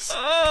cheese.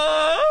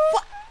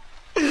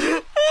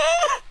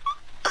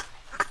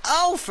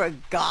 Oh, for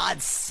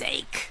God's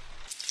sake.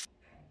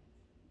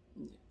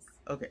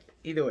 Okay.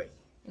 Either way.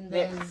 And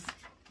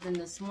then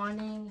this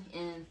morning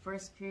in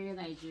first period,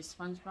 I drew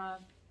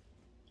SpongeBob.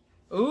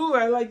 Ooh,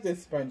 I like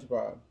this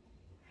SpongeBob.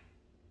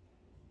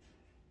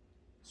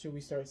 Should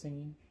we start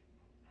singing?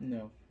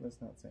 No, let's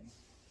not sing.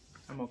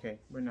 I'm okay.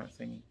 We're not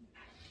singing.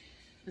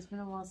 It's been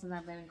a while since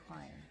I've been in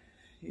choir.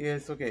 Yeah,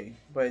 it's okay.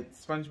 But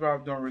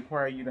SpongeBob don't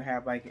require you to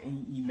have like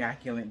an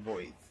immaculate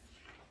voice.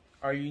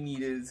 All you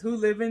need is who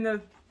live in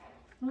the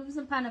Movies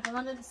and pineapple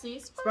under the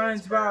sea.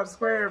 SpongeBob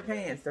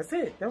SquarePants. That's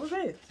it. That was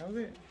it.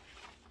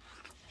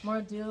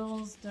 More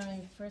duels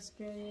during first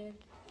period.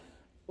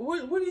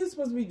 What are you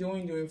supposed to be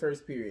doing during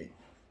first period?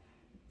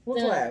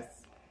 What class?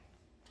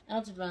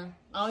 Algebra.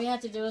 All we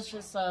had to do was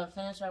just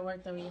finish our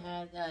work that we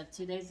had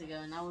 2 days ago,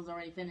 and I was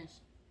already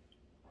finished.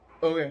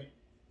 Okay.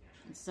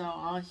 So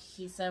all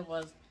he said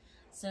was,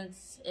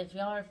 since if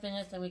y'all are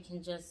finished, then we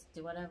can just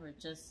do whatever,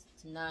 just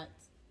to not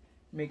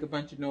make a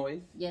bunch of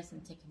noise. Yes,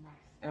 and take him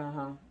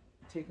off.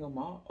 Take him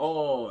off.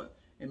 Oh,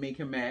 and make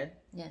him mad.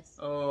 Yes.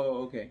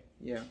 Oh, okay.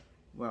 Yeah.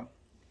 Well,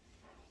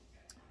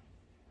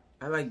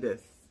 I like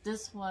this.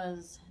 This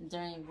was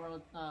during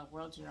World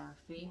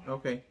Geography.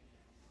 Okay.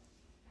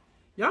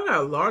 Y'all got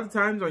a lot of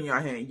times on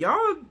your hand.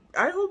 Y'all,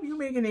 I hope you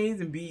making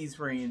A's and B's,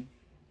 friend.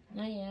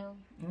 I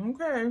am.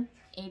 Okay.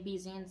 A,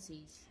 B's, and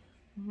C's.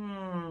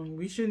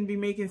 We shouldn't be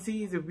making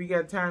C's if we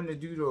got time to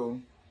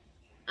doodle.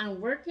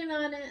 I'm working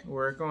on it.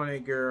 Work on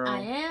it, girl. I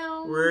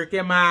am. Work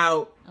him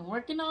out. I'm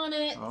working on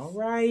it.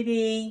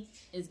 Alrighty.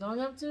 It's going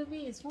up to a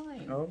B. It's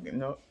fine. Okay.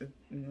 No.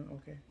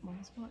 Okay. Well,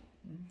 it's fine.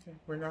 Okay.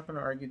 We're not going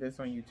to argue this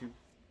on YouTube.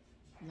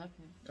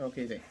 Okay.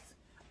 Okay,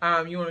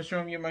 thanks. You want to show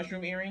them your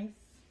mushroom earrings?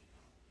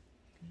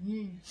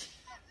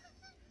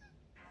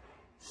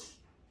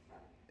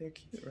 They're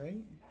cute,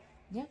 right?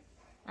 Yeah.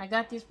 I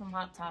got these from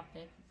Hot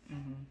Topic.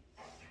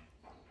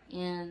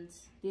 And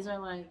these are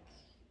like,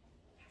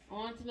 I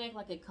wanted to make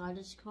like a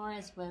cottage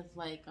chorus with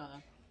like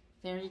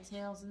fairy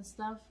tales and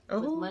stuff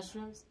with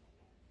mushrooms.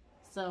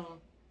 So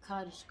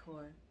cottage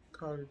core.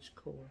 Cottage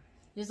core.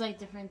 There's like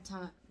different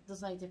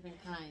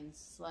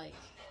kinds. Like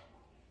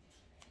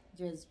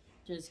there's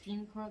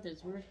green core,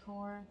 there's wood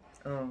core,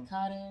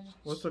 cottage.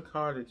 What's a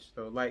cottage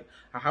though? Like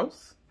a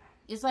house?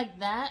 It's like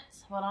that,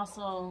 but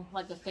also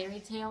like a fairy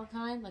tale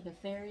kind, like a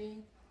fairy,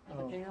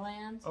 like a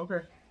fairyland.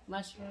 Okay.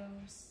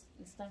 Mushrooms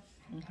and stuff.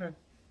 Okay.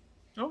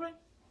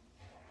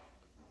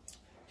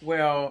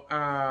 Well,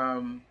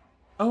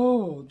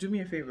 do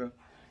me a favor.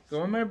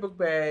 Go in my book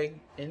bag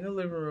in the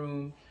living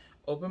room,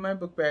 open my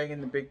book bag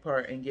in the big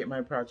part, and get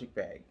my project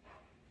bag.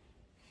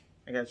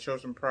 I gotta show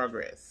some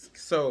progress.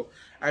 So,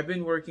 I've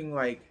been working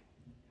like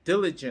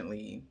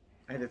diligently,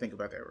 I had to think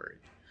about that word,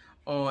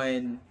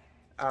 on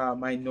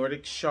my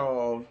Nordic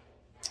shawl,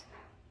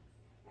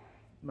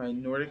 my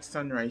Nordic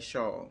sunrise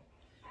shawl.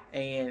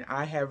 And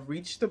I have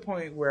reached the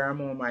point where I'm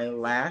on my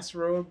last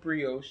row of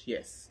brioche.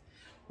 Yes.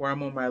 Where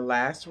I'm on my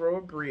last row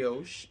of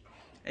brioche.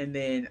 And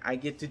then I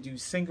get to do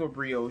single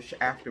brioche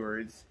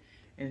afterwards.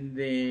 And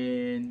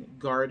then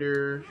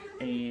garter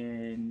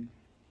and...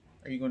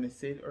 Are you going to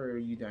sit or are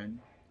you done?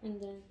 I'm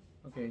done.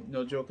 Okay.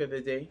 No joke of the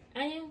day?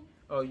 I am.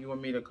 Oh, you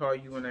want me to call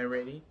you when I'm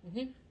ready?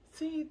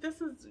 See, this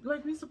is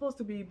like we're supposed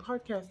to be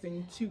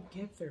podcasting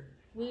together.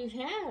 We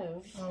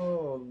have.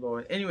 Oh,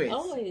 Lord. Anyways.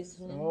 Always.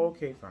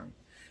 Okay, fine.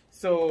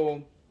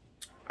 So,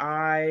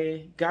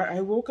 I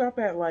woke up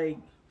at like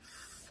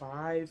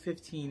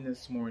 5:15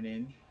 this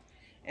morning,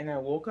 and I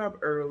woke up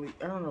early.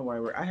 I don't know why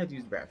I had to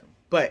use the bathroom,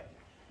 but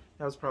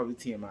that was probably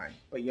TMI.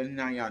 But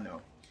now y'all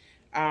know.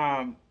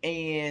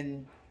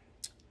 And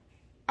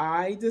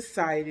I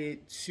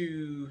decided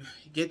to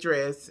get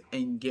dressed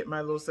and get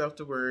my little self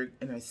to work,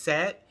 and I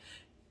sat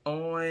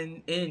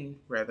in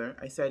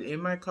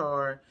my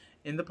car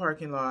in the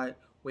parking lot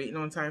waiting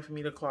on time for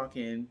me to clock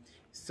in.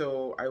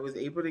 So I was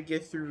able to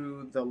get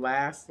through the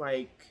last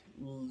like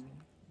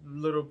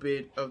little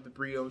bit of the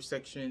brioche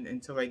section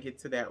until I get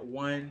to that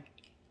one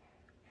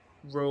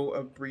row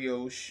of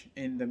brioche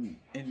in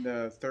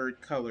the third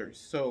color.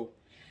 So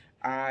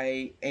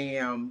I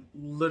am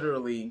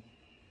literally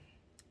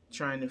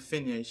trying to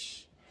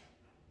finish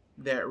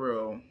that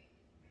row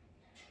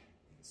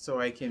so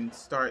I can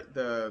start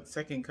the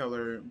second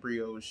color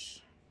brioche,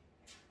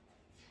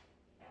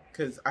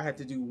 because I had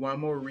to do one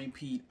more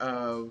repeat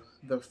of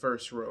the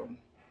first row.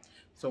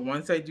 So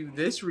once I do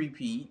this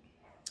repeat,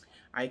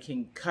 I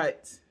can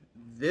cut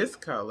this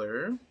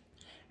color,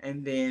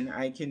 and then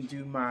I can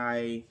do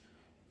my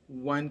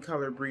one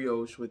color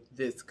brioche with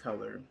this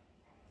color.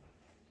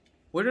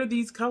 What are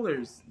these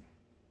colors?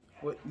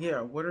 What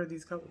are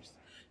these colors?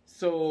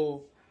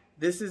 So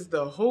this is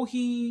the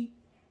Hohi,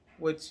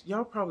 which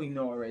y'all probably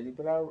know already,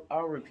 but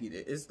I'll repeat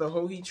it. It's the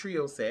Hohi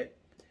Trio set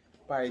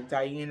by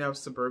Diane of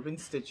Suburban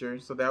Stitcher.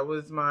 So that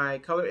was my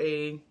color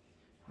A,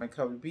 my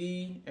color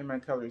B, and my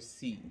color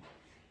C.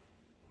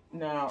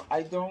 Now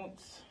I don't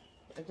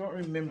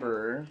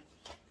remember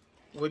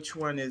which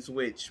one is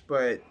which,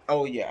 but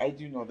oh yeah, I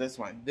do know this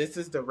one. This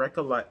is the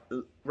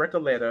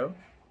Recoleta.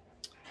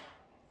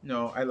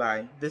 No, I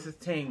lie. This is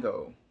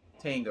Tango.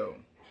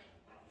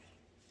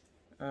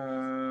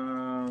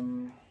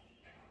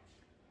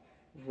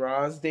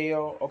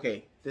 Rosdale.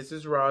 Okay, this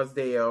is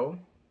Rosdale,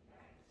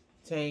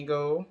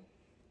 Tango,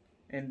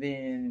 and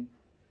then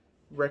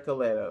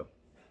Recoleta.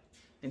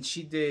 And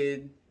she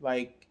did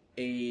like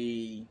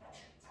a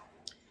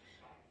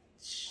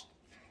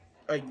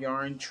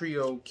yarn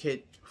trio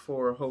kit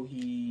for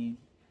Hohi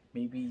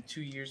maybe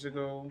 2 years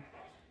ago.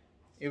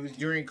 It was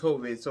during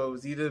COVID, so it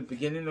was either the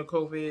beginning of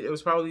COVID. It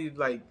was probably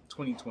like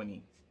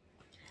 2020.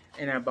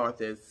 And I bought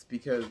this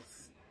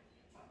because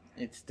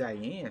it's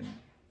Diane.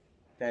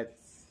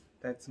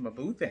 That's my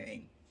boo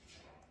thing.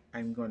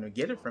 I'm going to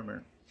get it from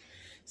her.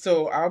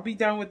 So I'll be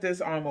done with this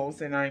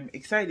almost, and I'm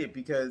excited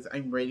because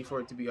I'm ready for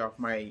it to be off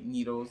my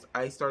needles.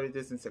 I started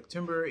this in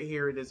September.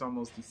 Here it is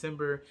almost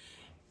December.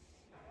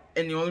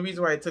 And the only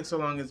reason why it took so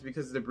long is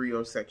because of the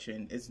brioche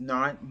section. It's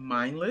not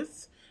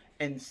mindless.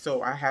 And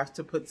so I have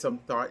to put some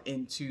thought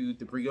into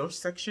the brioche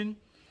section.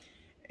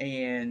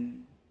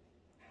 And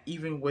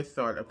even with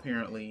thought,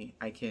 apparently,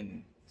 I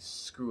can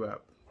screw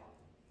up.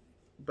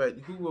 But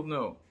who will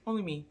know?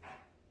 Only me.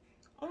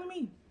 Only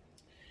me.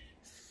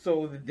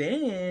 So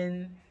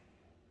then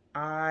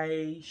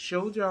I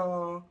showed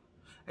y'all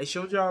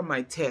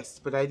my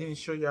test, but I didn't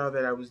show y'all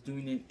that I was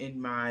doing it in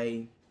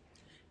my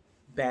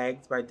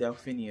bags by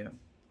Delphinia.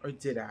 Or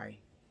did I?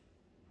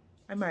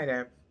 I might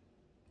have.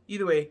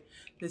 Either way,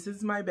 this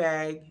is my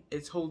bag.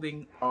 It's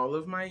holding all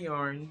of my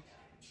yarn.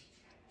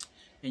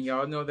 And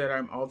y'all know that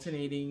I'm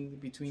alternating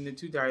between the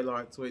two dye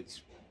lots,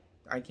 which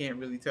I can't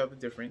really tell the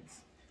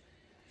difference.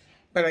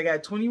 But I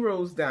got 20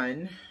 rows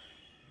done.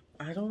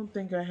 I don't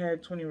think I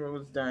had 20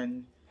 rows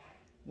done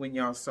when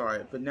y'all saw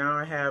it, but now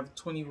I have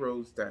 20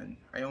 rows done.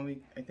 I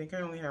think I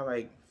only have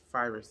like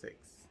 5 or 6.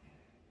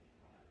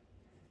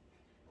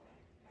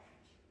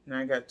 Now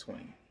I got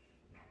 20.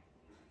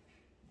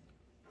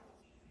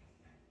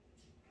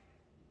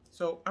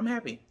 So I'm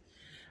happy.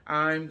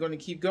 I'm going to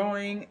keep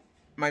going.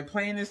 My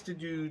plan is to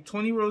do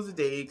 20 rows a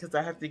day because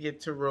I have to get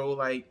to row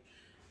like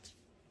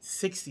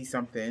 60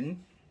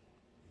 something.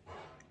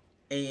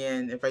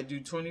 And if I do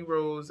 20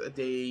 rows a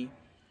day,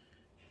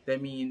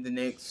 that means the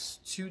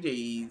next 2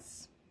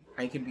 days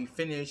I can be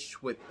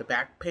finished with the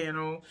back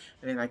panel,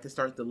 and then I can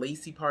start the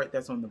lacy part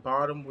that's on the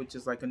bottom, which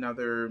is like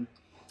another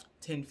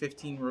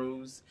 10-15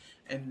 rows,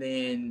 and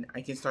then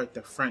I can start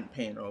the front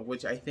panel,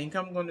 which I think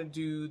I'm going to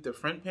do the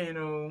front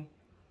panel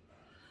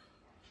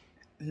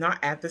not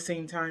at the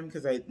same time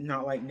because I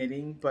not like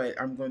knitting, but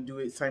I'm going to do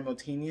it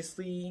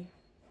simultaneously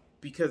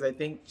because I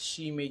think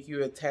she make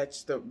you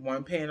attach the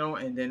one panel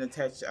and then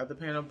attach the other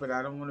panel, but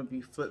I don't want to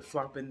be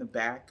flip-flopping the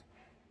back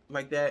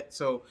like that.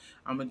 So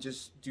I'm going to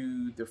just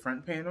do the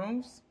front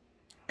panels,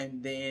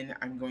 and then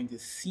I'm going to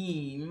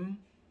seam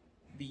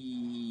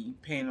the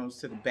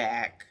panels to the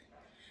back,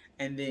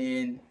 and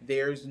then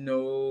there's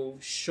no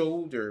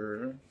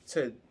shoulder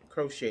to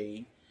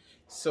crochet.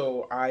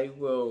 So I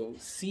will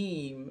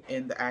seam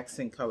in the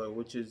accent color,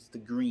 which is the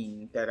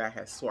green that I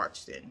have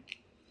swatched in.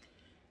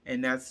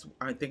 And that's,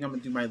 I think I'm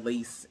going to do my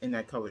lace in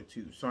that color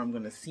too. So I'm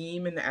going to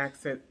seam in the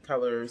accent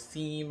color,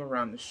 seam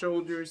around the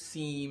shoulders,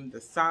 seam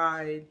the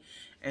side,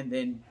 and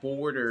then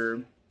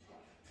border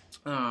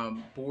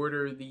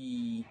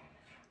the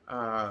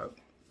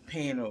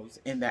panels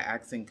in that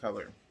accent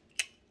color.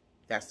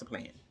 That's the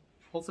plan.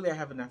 Hopefully I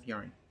have enough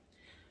yarn.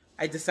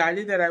 I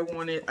decided that I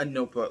wanted a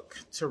notebook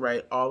to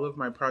write all of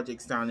my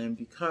projects down in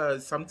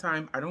because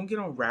sometimes I don't get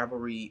on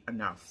Ravelry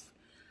enough.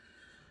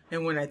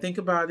 And when I think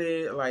about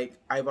it, like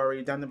I've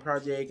already done the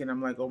project and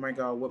I'm like, oh my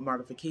God, what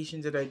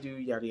modifications did I do?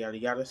 Yada, yada,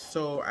 yada.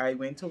 So I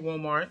went to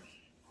Walmart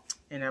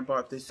and I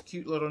bought this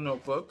cute little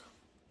notebook,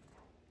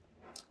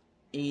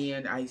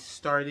 and I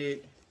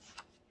started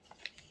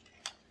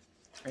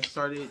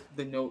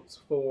the notes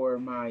for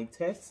my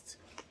test,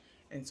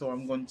 and so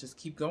I'm going to just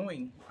keep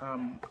going.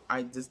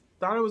 I just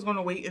thought I was going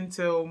to wait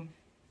until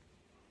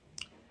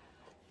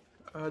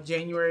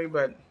January,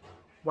 but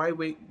why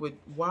wait?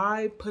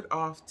 Why put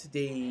off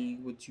today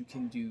what you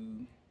can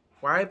do?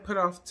 Why put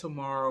off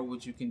tomorrow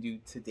what you can do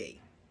today?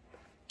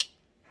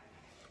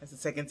 That's the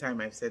second time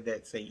I've said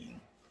that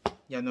saying.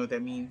 Y'all know what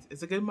that means?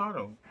 It's a good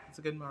motto. It's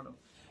a good motto.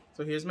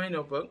 So here's my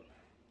notebook.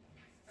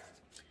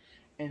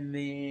 And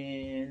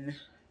then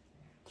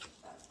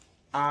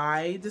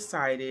I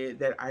decided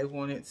that I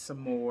wanted some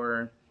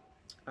more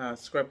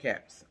scrub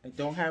caps. I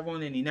don't have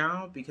on any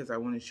now because I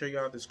want to show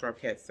y'all the scrub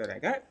caps that I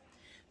got.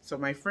 So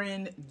my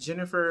friend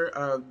Jennifer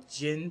of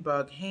Jen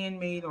Bug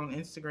Handmade on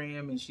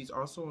Instagram, and she's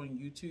also on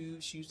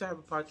YouTube. She used to have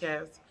a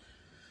podcast,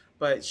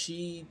 but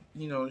she,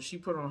 you know, she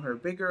put on her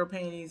big girl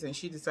panties and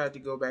she decided to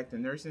go back to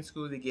nursing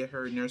school to get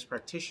her nurse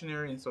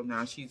practitioner, and so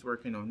now she's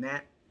working on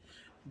that.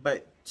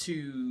 But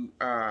to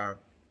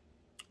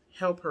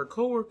help her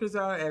coworkers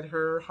out at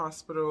her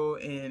hospital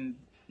in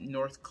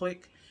North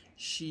Click,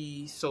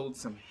 she sold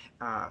some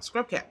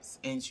scrub caps,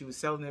 and she was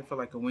selling it for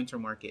like a winter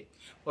market.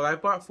 Well, I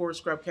bought 4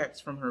 scrub caps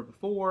from her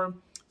before,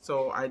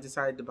 so I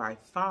decided to buy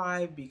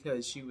 5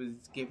 because she was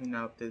giving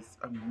out this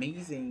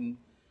amazing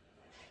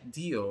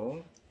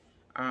deal.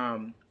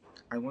 I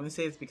want to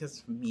say it's because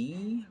of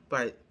me,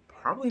 but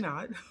probably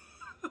not.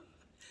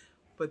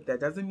 But that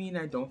doesn't mean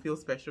I don't feel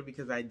special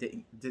because I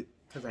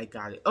because I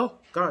got it. Oh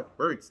God,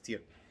 words, Tia.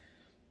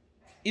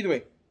 Either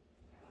way,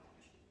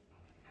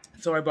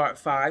 so I bought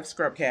 5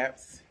 scrub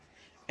caps,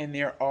 and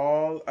they're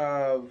all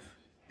of,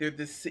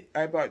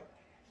 I bought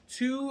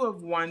 2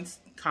 of one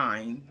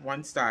kind,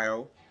 one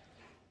style,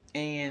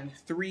 and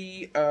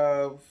 3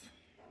 of,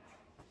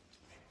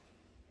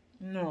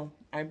 no,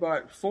 I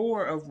bought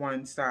 4 of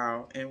one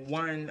style and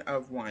 1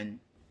 of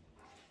one.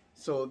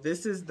 So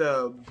this is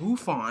the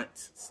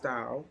bouffant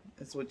style,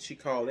 that's what she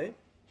called it.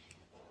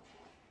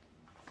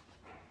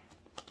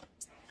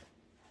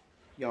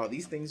 Y'all,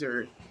 these things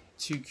are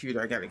too cute.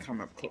 I gotta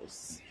come up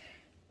close.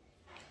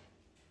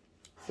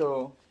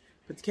 So,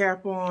 put the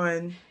cap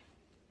on,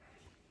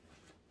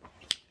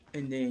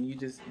 and then you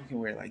can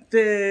wear it like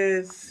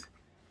this.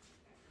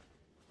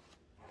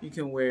 You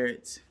can wear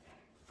it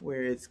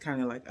where it's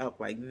kind of like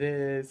up like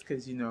this,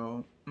 because you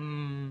know,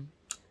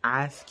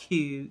 eyes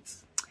cute.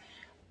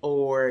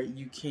 Or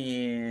you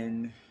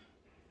can,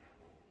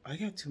 I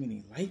got too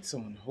many lights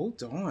on,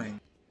 hold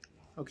on.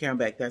 Okay, I'm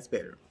back, that's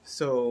better.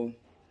 So,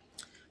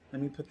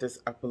 let me put this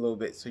up a little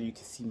bit so you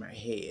can see my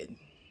head.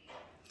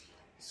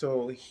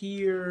 So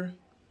here,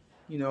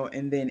 you know,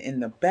 and then in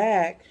the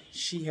back,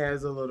 she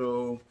has a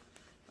little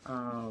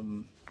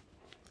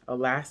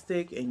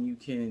elastic, and you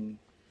can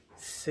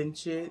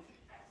cinch it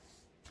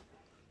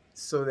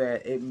so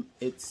that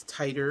it's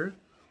tighter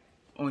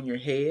on your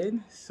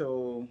head.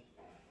 So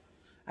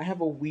I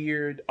have a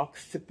weird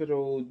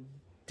occipital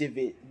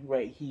divot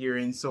right here,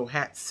 and so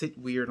hats sit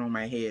weird on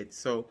my head.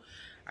 So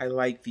I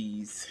like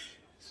these.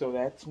 So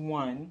that's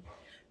one.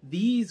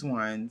 These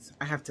ones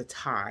I have to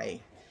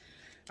tie.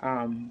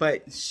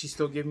 But she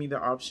still gave me the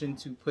option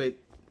to put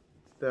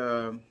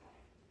the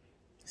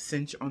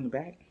cinch on the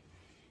back.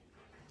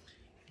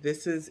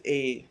 This is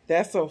I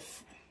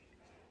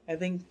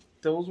think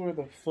those were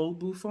the full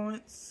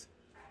bouffants.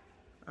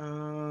 I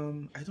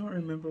don't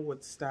remember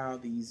what style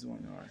these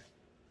ones are.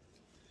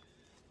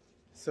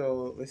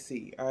 So let's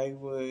see, I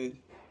would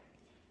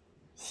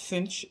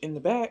cinch in the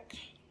back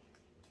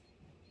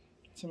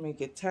to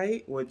make it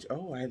tight, which,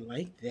 oh, I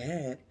like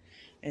that.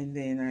 And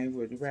then I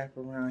would wrap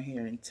around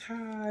here and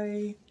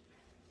tie,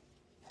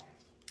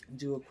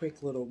 do a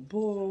quick little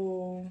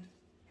bow,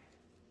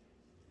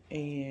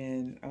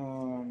 and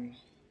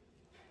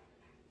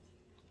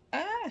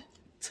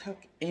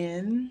tuck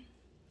in.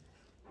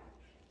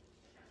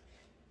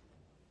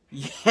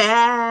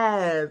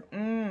 Yes.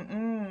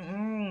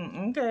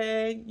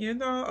 Okay. You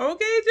know,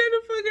 okay,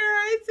 Jennifer girl,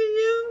 I see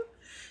you.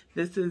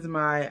 This is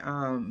my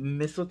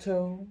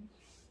mistletoe.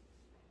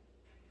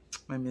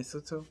 My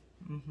mistletoe.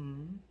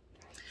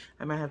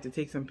 I might have to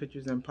take some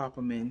pictures and pop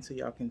them in so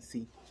y'all can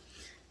see.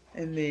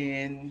 And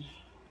then,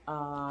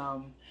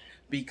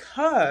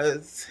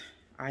 because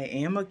I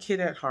am a kid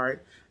at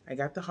heart, I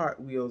got the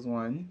Hot Wheels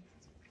one.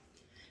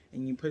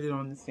 And you put it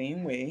on the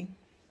same way.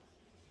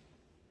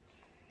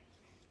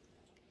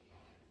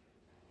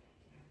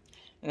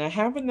 And I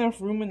have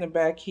enough room in the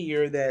back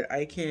here that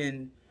I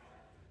can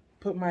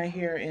put my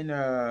hair in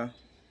a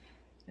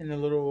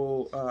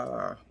little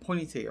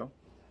ponytail.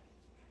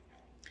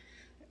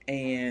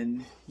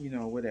 And, you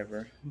know,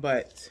 whatever.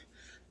 But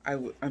I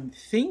was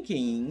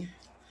thinking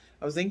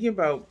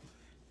about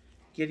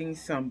getting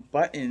some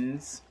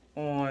buttons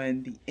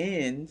on the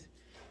end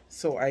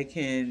so I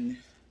can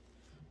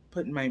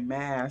put my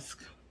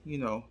mask, you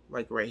know,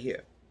 like right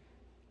here.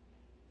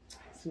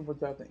 See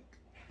what y'all think.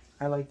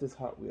 I like this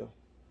Hot Wheel.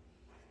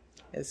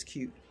 It's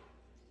cute.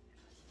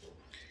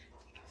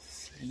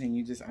 And then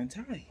you just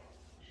untie.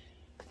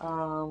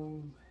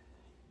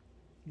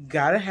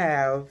 Gotta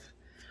have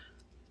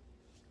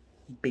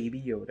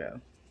Baby Yoda.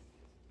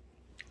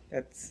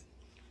 That's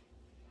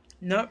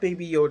not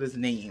Baby Yoda's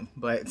name,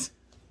 but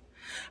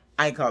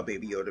I call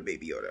Baby Yoda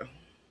Baby Yoda.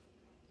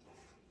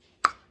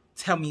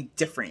 Tell me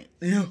different.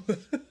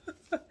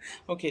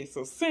 Okay,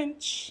 so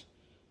cinch.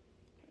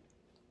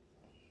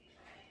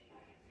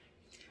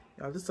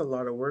 Y'all, this is a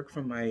lot of work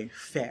for my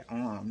fat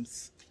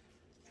arms.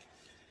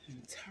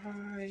 And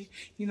tie.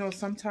 You know,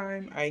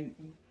 sometimes I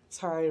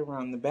tie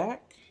around the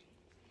back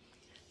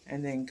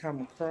and then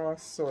come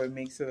across so it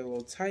makes it a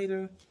little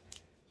tighter.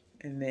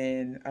 And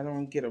then I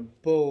don't get a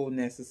bow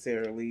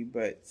necessarily,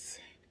 but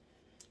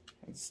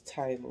I just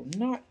tie a little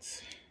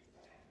knot.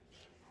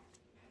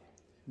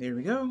 There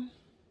we go.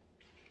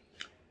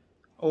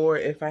 Or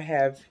if I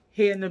have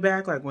hair in the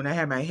back, like when I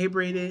have my hair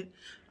braided,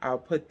 I'll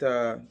put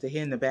the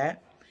hair in the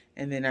back,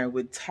 and then I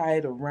would tie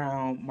it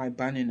around my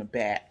bun in the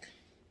back.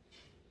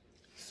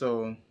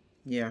 So,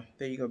 yeah,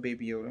 there you go,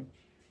 Baby Yoda.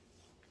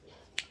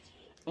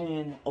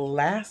 And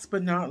last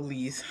but not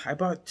least, I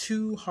bought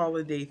 2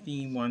 holiday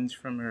themed ones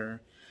from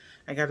her.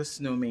 I got a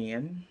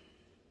snowman,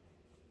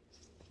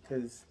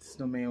 because the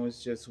snowman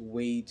was just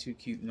way too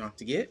cute not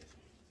to get.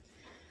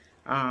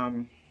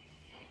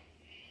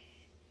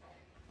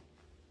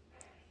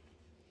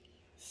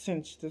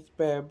 Cinch this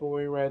bad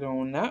boy right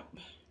on up.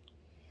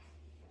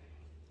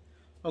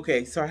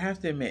 Okay, so I have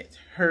to admit,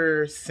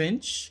 her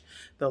cinch,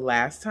 the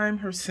last time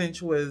her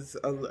cinch was,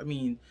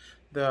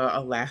 the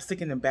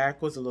elastic in the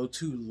back was a little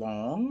too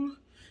long.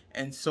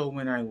 And so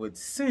when I would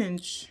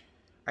cinch,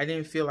 I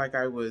didn't feel like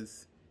I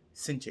was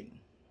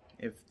cinching,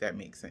 if that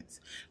makes sense.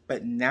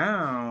 But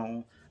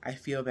now I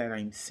feel that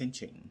I'm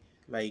cinching.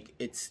 Like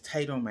it's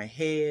tight on my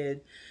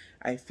head.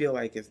 I feel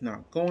like it's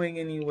not going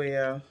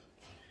anywhere.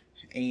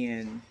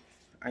 And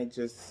I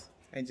just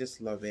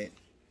love it.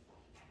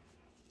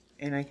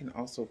 And I can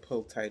also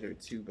pull tighter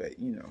too, but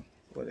you know,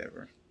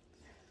 whatever.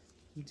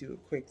 Do a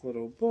quick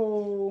little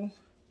bow.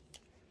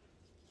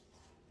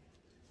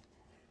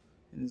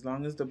 And as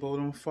long as the bow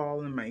don't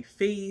fall in my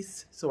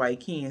face so I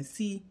can't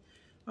see.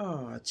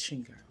 Oh,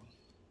 chingo.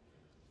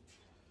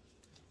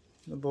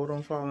 The bow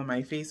don't fall in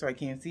my face so I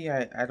can't see.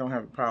 I don't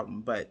have a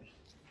problem, but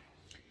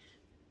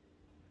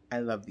I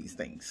love these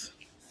things.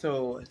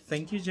 So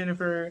thank you,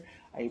 Jennifer.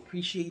 I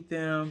appreciate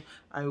them.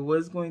 I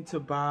was going to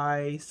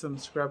buy some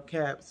scrub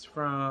caps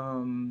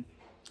from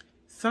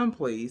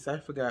someplace. I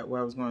forgot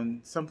where I was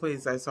going.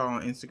 Someplace I saw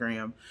on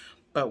Instagram.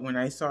 But when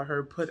I saw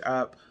her put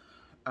up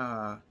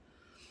an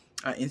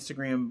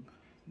Instagram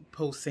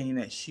post saying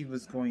that she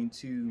was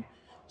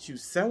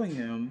selling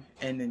them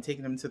and then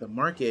taking them to the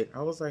market,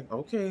 I was like,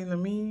 okay, let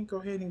me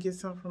go ahead and get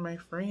some for my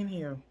friend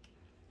here.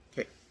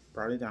 Okay,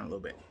 brought it down a little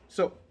bit.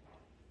 So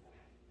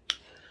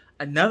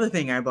another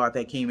thing I bought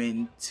that came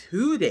in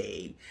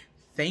today.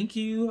 Thank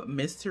you,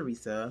 Miss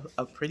Teresa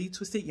of Pretty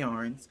Twisted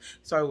Yarns.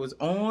 So I was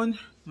on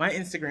my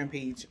Instagram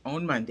page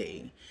on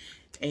Monday,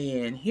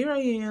 and here I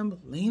am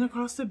laying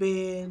across the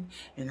bed,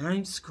 and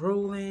I'm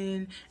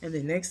scrolling, and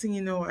the next thing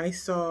you know, I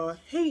saw,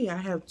 hey, I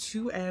have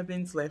 2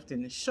 Advents left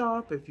in the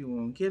shop. If you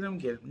want to get them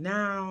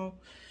now.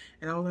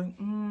 And I was like,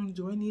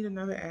 do I need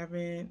another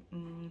Advent?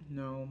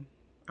 No,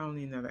 I don't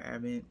need another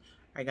Advent.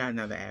 I got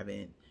another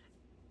Advent.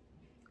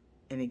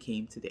 And it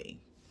came today.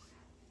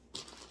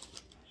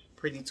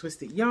 Pretty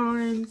Twisted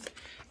Yarns.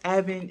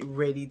 Advent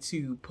ready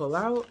to pull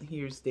out.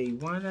 Here's day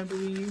 1, I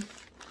believe.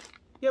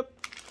 Yep.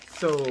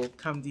 So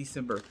come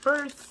December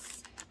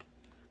 1st,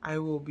 I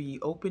will be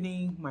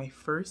opening my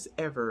first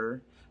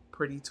ever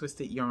Pretty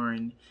Twisted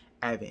Yarn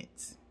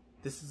Advent.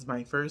 This is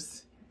my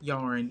first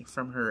yarn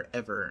from her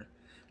ever.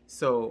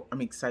 So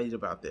I'm excited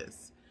about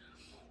this.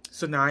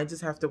 So now I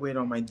just have to wait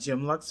on my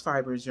Gemlux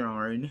Fibers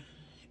yarn.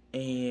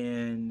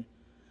 And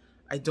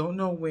I don't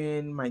know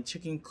when my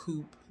chicken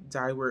coop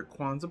dye work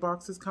Kwanzaa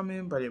box is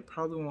coming, but it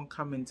probably won't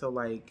come until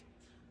like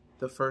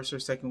the 1st or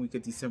 2nd week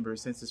of December,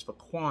 since it's for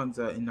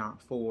Kwanzaa and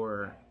not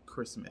for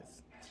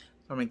Christmas.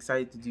 So I'm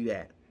excited to do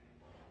that.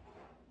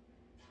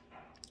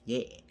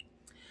 Yeah.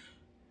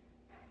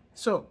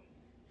 So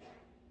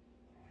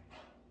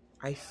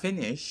I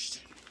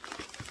finished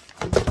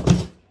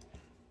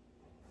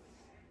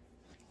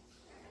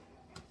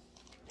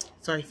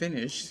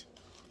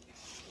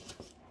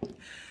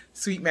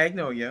Sweet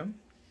Magnolia.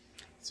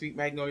 Sweet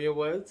Magnolia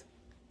was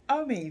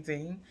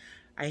amazing.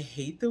 I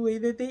hate the way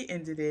that they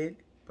ended it,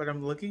 but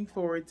I'm looking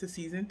forward to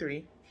season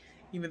 3,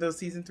 even though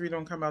season 3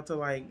 don't come out till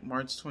like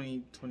March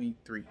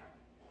 2023.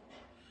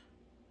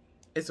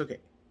 It's okay.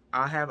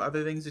 I'll have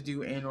other things to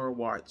do and or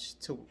watch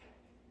to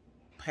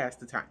pass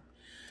the time.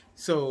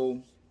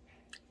 So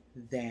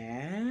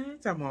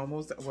that I'm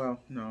almost, well,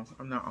 no,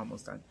 I'm not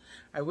almost done.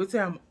 I would say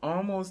I'm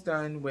almost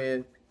done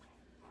with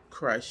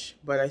Crush,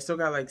 but I still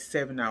got like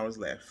 7 hours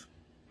left.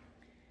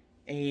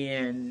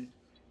 And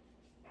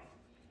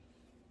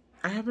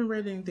I haven't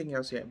read anything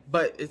else yet,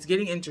 but it's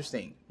getting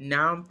interesting.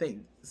 Now I'm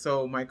thinking,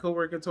 so my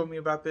coworker told me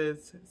about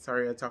this.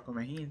 Sorry, I talk with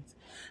my hands.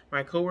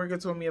 My coworker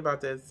told me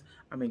about this.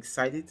 I'm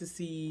excited to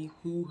see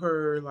who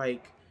her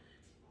like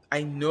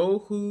I know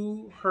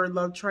who her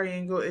love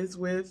triangle is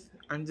with.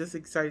 I'm just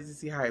excited to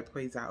see how it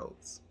plays out.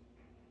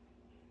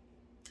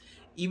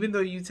 Even though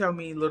you tell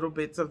me little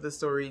bits of the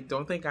story,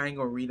 don't think I ain't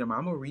gonna read them.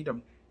 I'm gonna read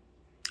them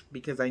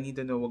because I need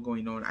to know what's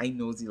going on. I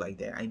nosy like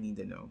that. I need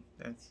to know.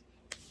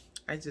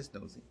 I just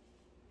nosy.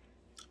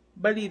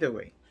 But either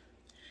way,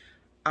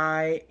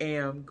 I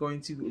am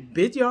going to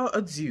bid y'all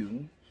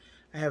adieu.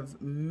 I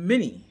have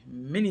many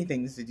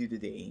things to do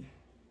today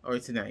or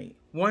tonight.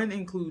 One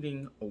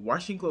including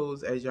washing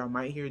clothes, as y'all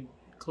might hear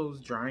clothes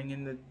drying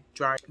in the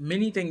dryer.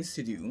 Many things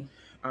to do.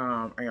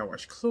 I gotta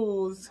wash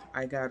clothes.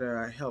 I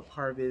gotta help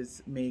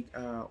Harvess make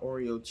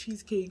Oreo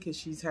cheesecake because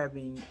she's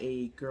having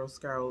a Girl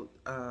Scout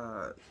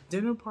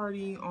dinner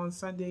party on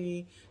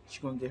Sunday.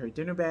 She's gonna get her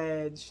dinner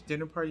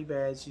party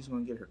badge. She's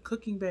gonna get her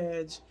cooking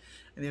badge,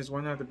 and there's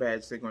one other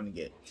badge they're gonna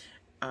get.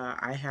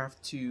 I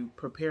have to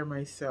prepare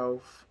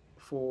myself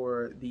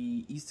for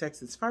the East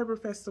Texas Fiber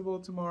Festival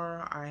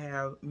tomorrow. I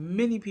have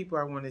many people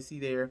I want to see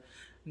there.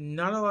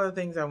 Not a lot of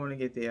things I want to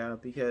get there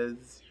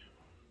because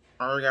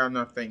I already got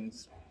enough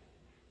things.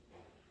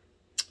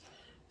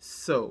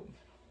 So,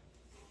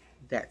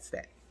 that's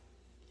that.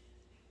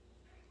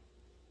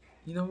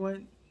 You know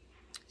what?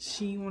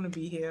 She want to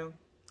be here,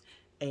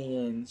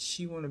 and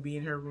she want to be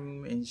in her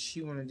room, and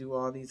she want to do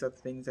all these other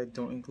things that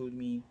don't include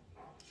me.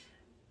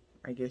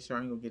 I guess y'all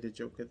ain't gonna get a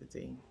joke of the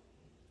day.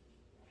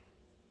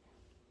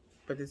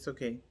 But it's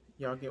okay.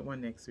 Y'all get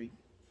one next week.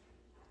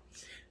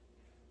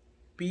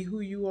 Be who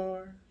you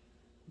are.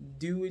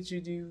 Do what you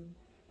do.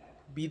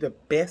 Be the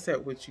best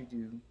at what you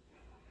do.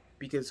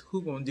 Because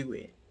who gonna do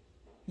it?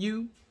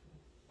 You.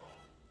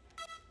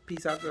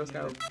 Peace out, Girl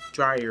Scout.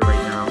 Dryer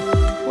right now.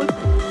 What the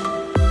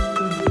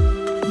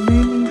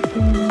many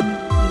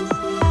things?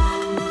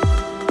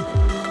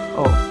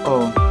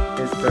 Oh,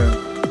 it's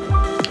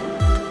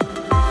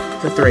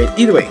the thread.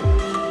 Either way.